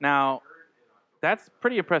 Now, that's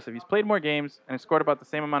pretty impressive. He's played more games and has scored about the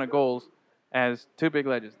same amount of goals as two big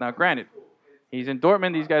legends. Now, granted, He's in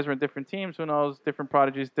Dortmund. These guys were in different teams. Who knows? Different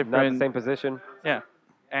prodigies, different. Not the same position. Yeah,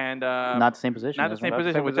 and Not the same position. not the that's same right.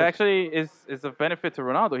 position, same which position. actually is a benefit to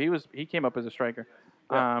Ronaldo. He came up as a striker.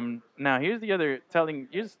 Yeah. Now here's a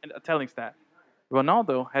telling stat.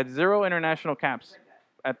 Ronaldo had 0 international caps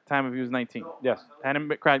at the time of he was 19. Yes. Hadn't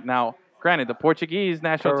been cracked. Now, granted, the Portuguese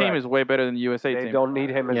national team Correct. is way better than the USA They team. don't need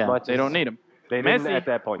him as Yeah. much. They as don't need him. They didn't at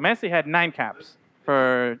that point. Messi had 9 caps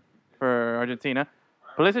for Argentina.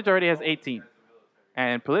 Pulisic already has 18,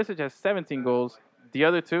 and Pulisic has 17 goals. The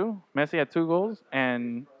other 2, Messi had 2 goals,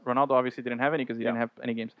 and Ronaldo obviously didn't have any because he didn't have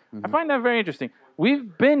any games. I find that very interesting.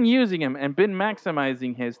 We've been using him and been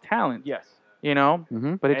maximizing his talent. Yes. You know,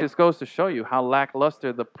 but it And- just goes to show you how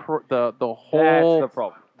lackluster the whole. That's the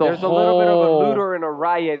problem. There's a little bit of a looter and a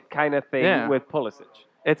riot kind of thing Yeah. with Pulisic.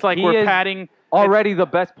 It's like He we're is padding. Already the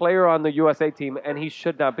best player on the USA team, and he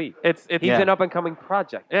should not be. It's He's Yeah. an up and coming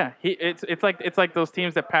project. Yeah, it's like those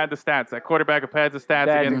teams that pad the stats. That quarterback who pads the stats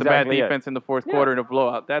That's against the bad exactly it. defense in the fourth Yeah. quarter in a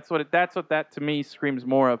blowout. That's what that to me screams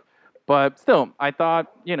more of. But still, I thought,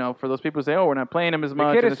 for those people who say, "Oh, we're not playing him as The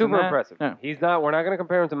much," kid and is this and super that, impressive. Yeah, He's not. We're not going to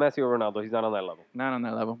compare him to Messi or Ronaldo. He's not on that level. not on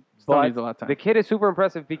that level. Still But needs a lot of time. the kid is super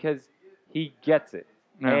impressive because he gets it,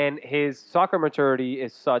 Yeah. and his soccer maturity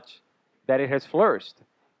is such that it has flourished,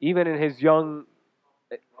 even in his young,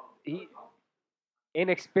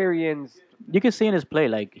 inexperienced. You can see in his play,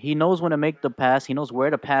 like he knows when to make the pass, he knows where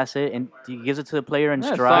to pass it, and he gives it to the player in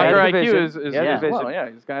Yeah, stride. soccer He has IQ vision. is He has Yeah. vision. well, yeah,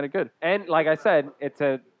 he's got it good. And like I said, it's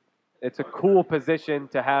a cool position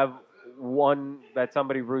to have one that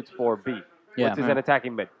somebody roots for be, Yeah. which is Yeah. an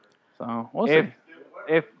attacking mid. So we'll If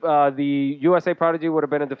see. the USA prodigy would have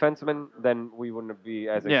been a defenseman, then we wouldn't be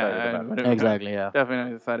as excited about it. Exactly, yeah.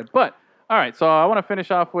 Definitely excited. But all right, so I want to finish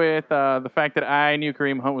off with the fact that I knew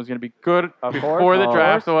Kareem Hunt was going to be good Of before course, the of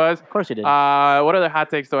draft was. Of course you did. What other hot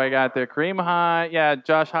takes do I got there? Kareem Hunt, yeah,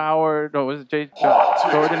 Josh Howard. No, was it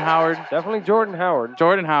Jordan Howard? Definitely Jordan Howard.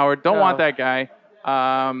 Jordan Howard. Don't Yeah. want that guy.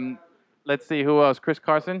 Let's see who else. Chris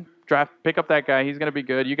Carson. Pick up that guy. He's going to be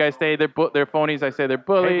good. You guys say they're phonies. I say they're Hate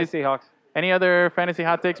bullies. the Seahawks. Any other fantasy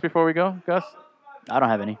hot takes before we go, Gus? I don't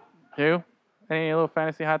have any. You? Any little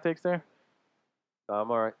fantasy hot takes there? I'm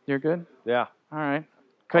all right. You're good? Yeah. All right.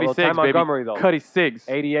 Cuddy Although Siggs, Ty baby. Montgomery, though. Cuddy Siggs.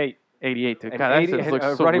 88. 88, dude. And God, that 80 just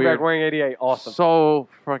looks so running weird. back wearing 88. Awesome. So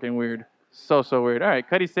fucking weird. So weird. All right,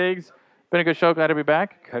 Cuddy Siggs. Been a good show. Glad to be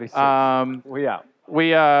back. Cuddy Siggs. We out.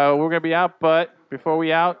 we're gonna be out, but before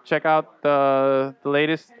we out, check out the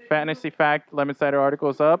latest fantasy fact Lemon Cider article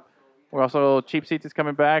is up. We're also Cheap Seats is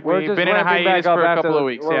coming back. We're We've just been in a ramping hiatus back up for a after couple the- of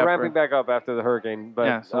weeks. We're Yeah, ramping back up after the hurricane. But,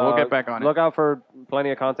 Yeah, so we'll get back on it. Look out for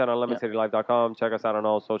plenty of content on lemoncitylive.com. Check us out on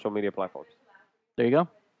all social media platforms. There you go. All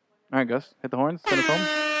right, Gus, hit the horns. Send us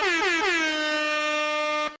home.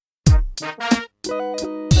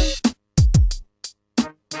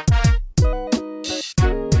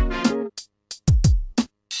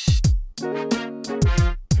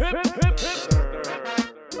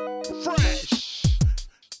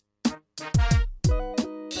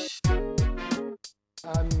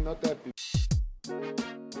 I'm not happy.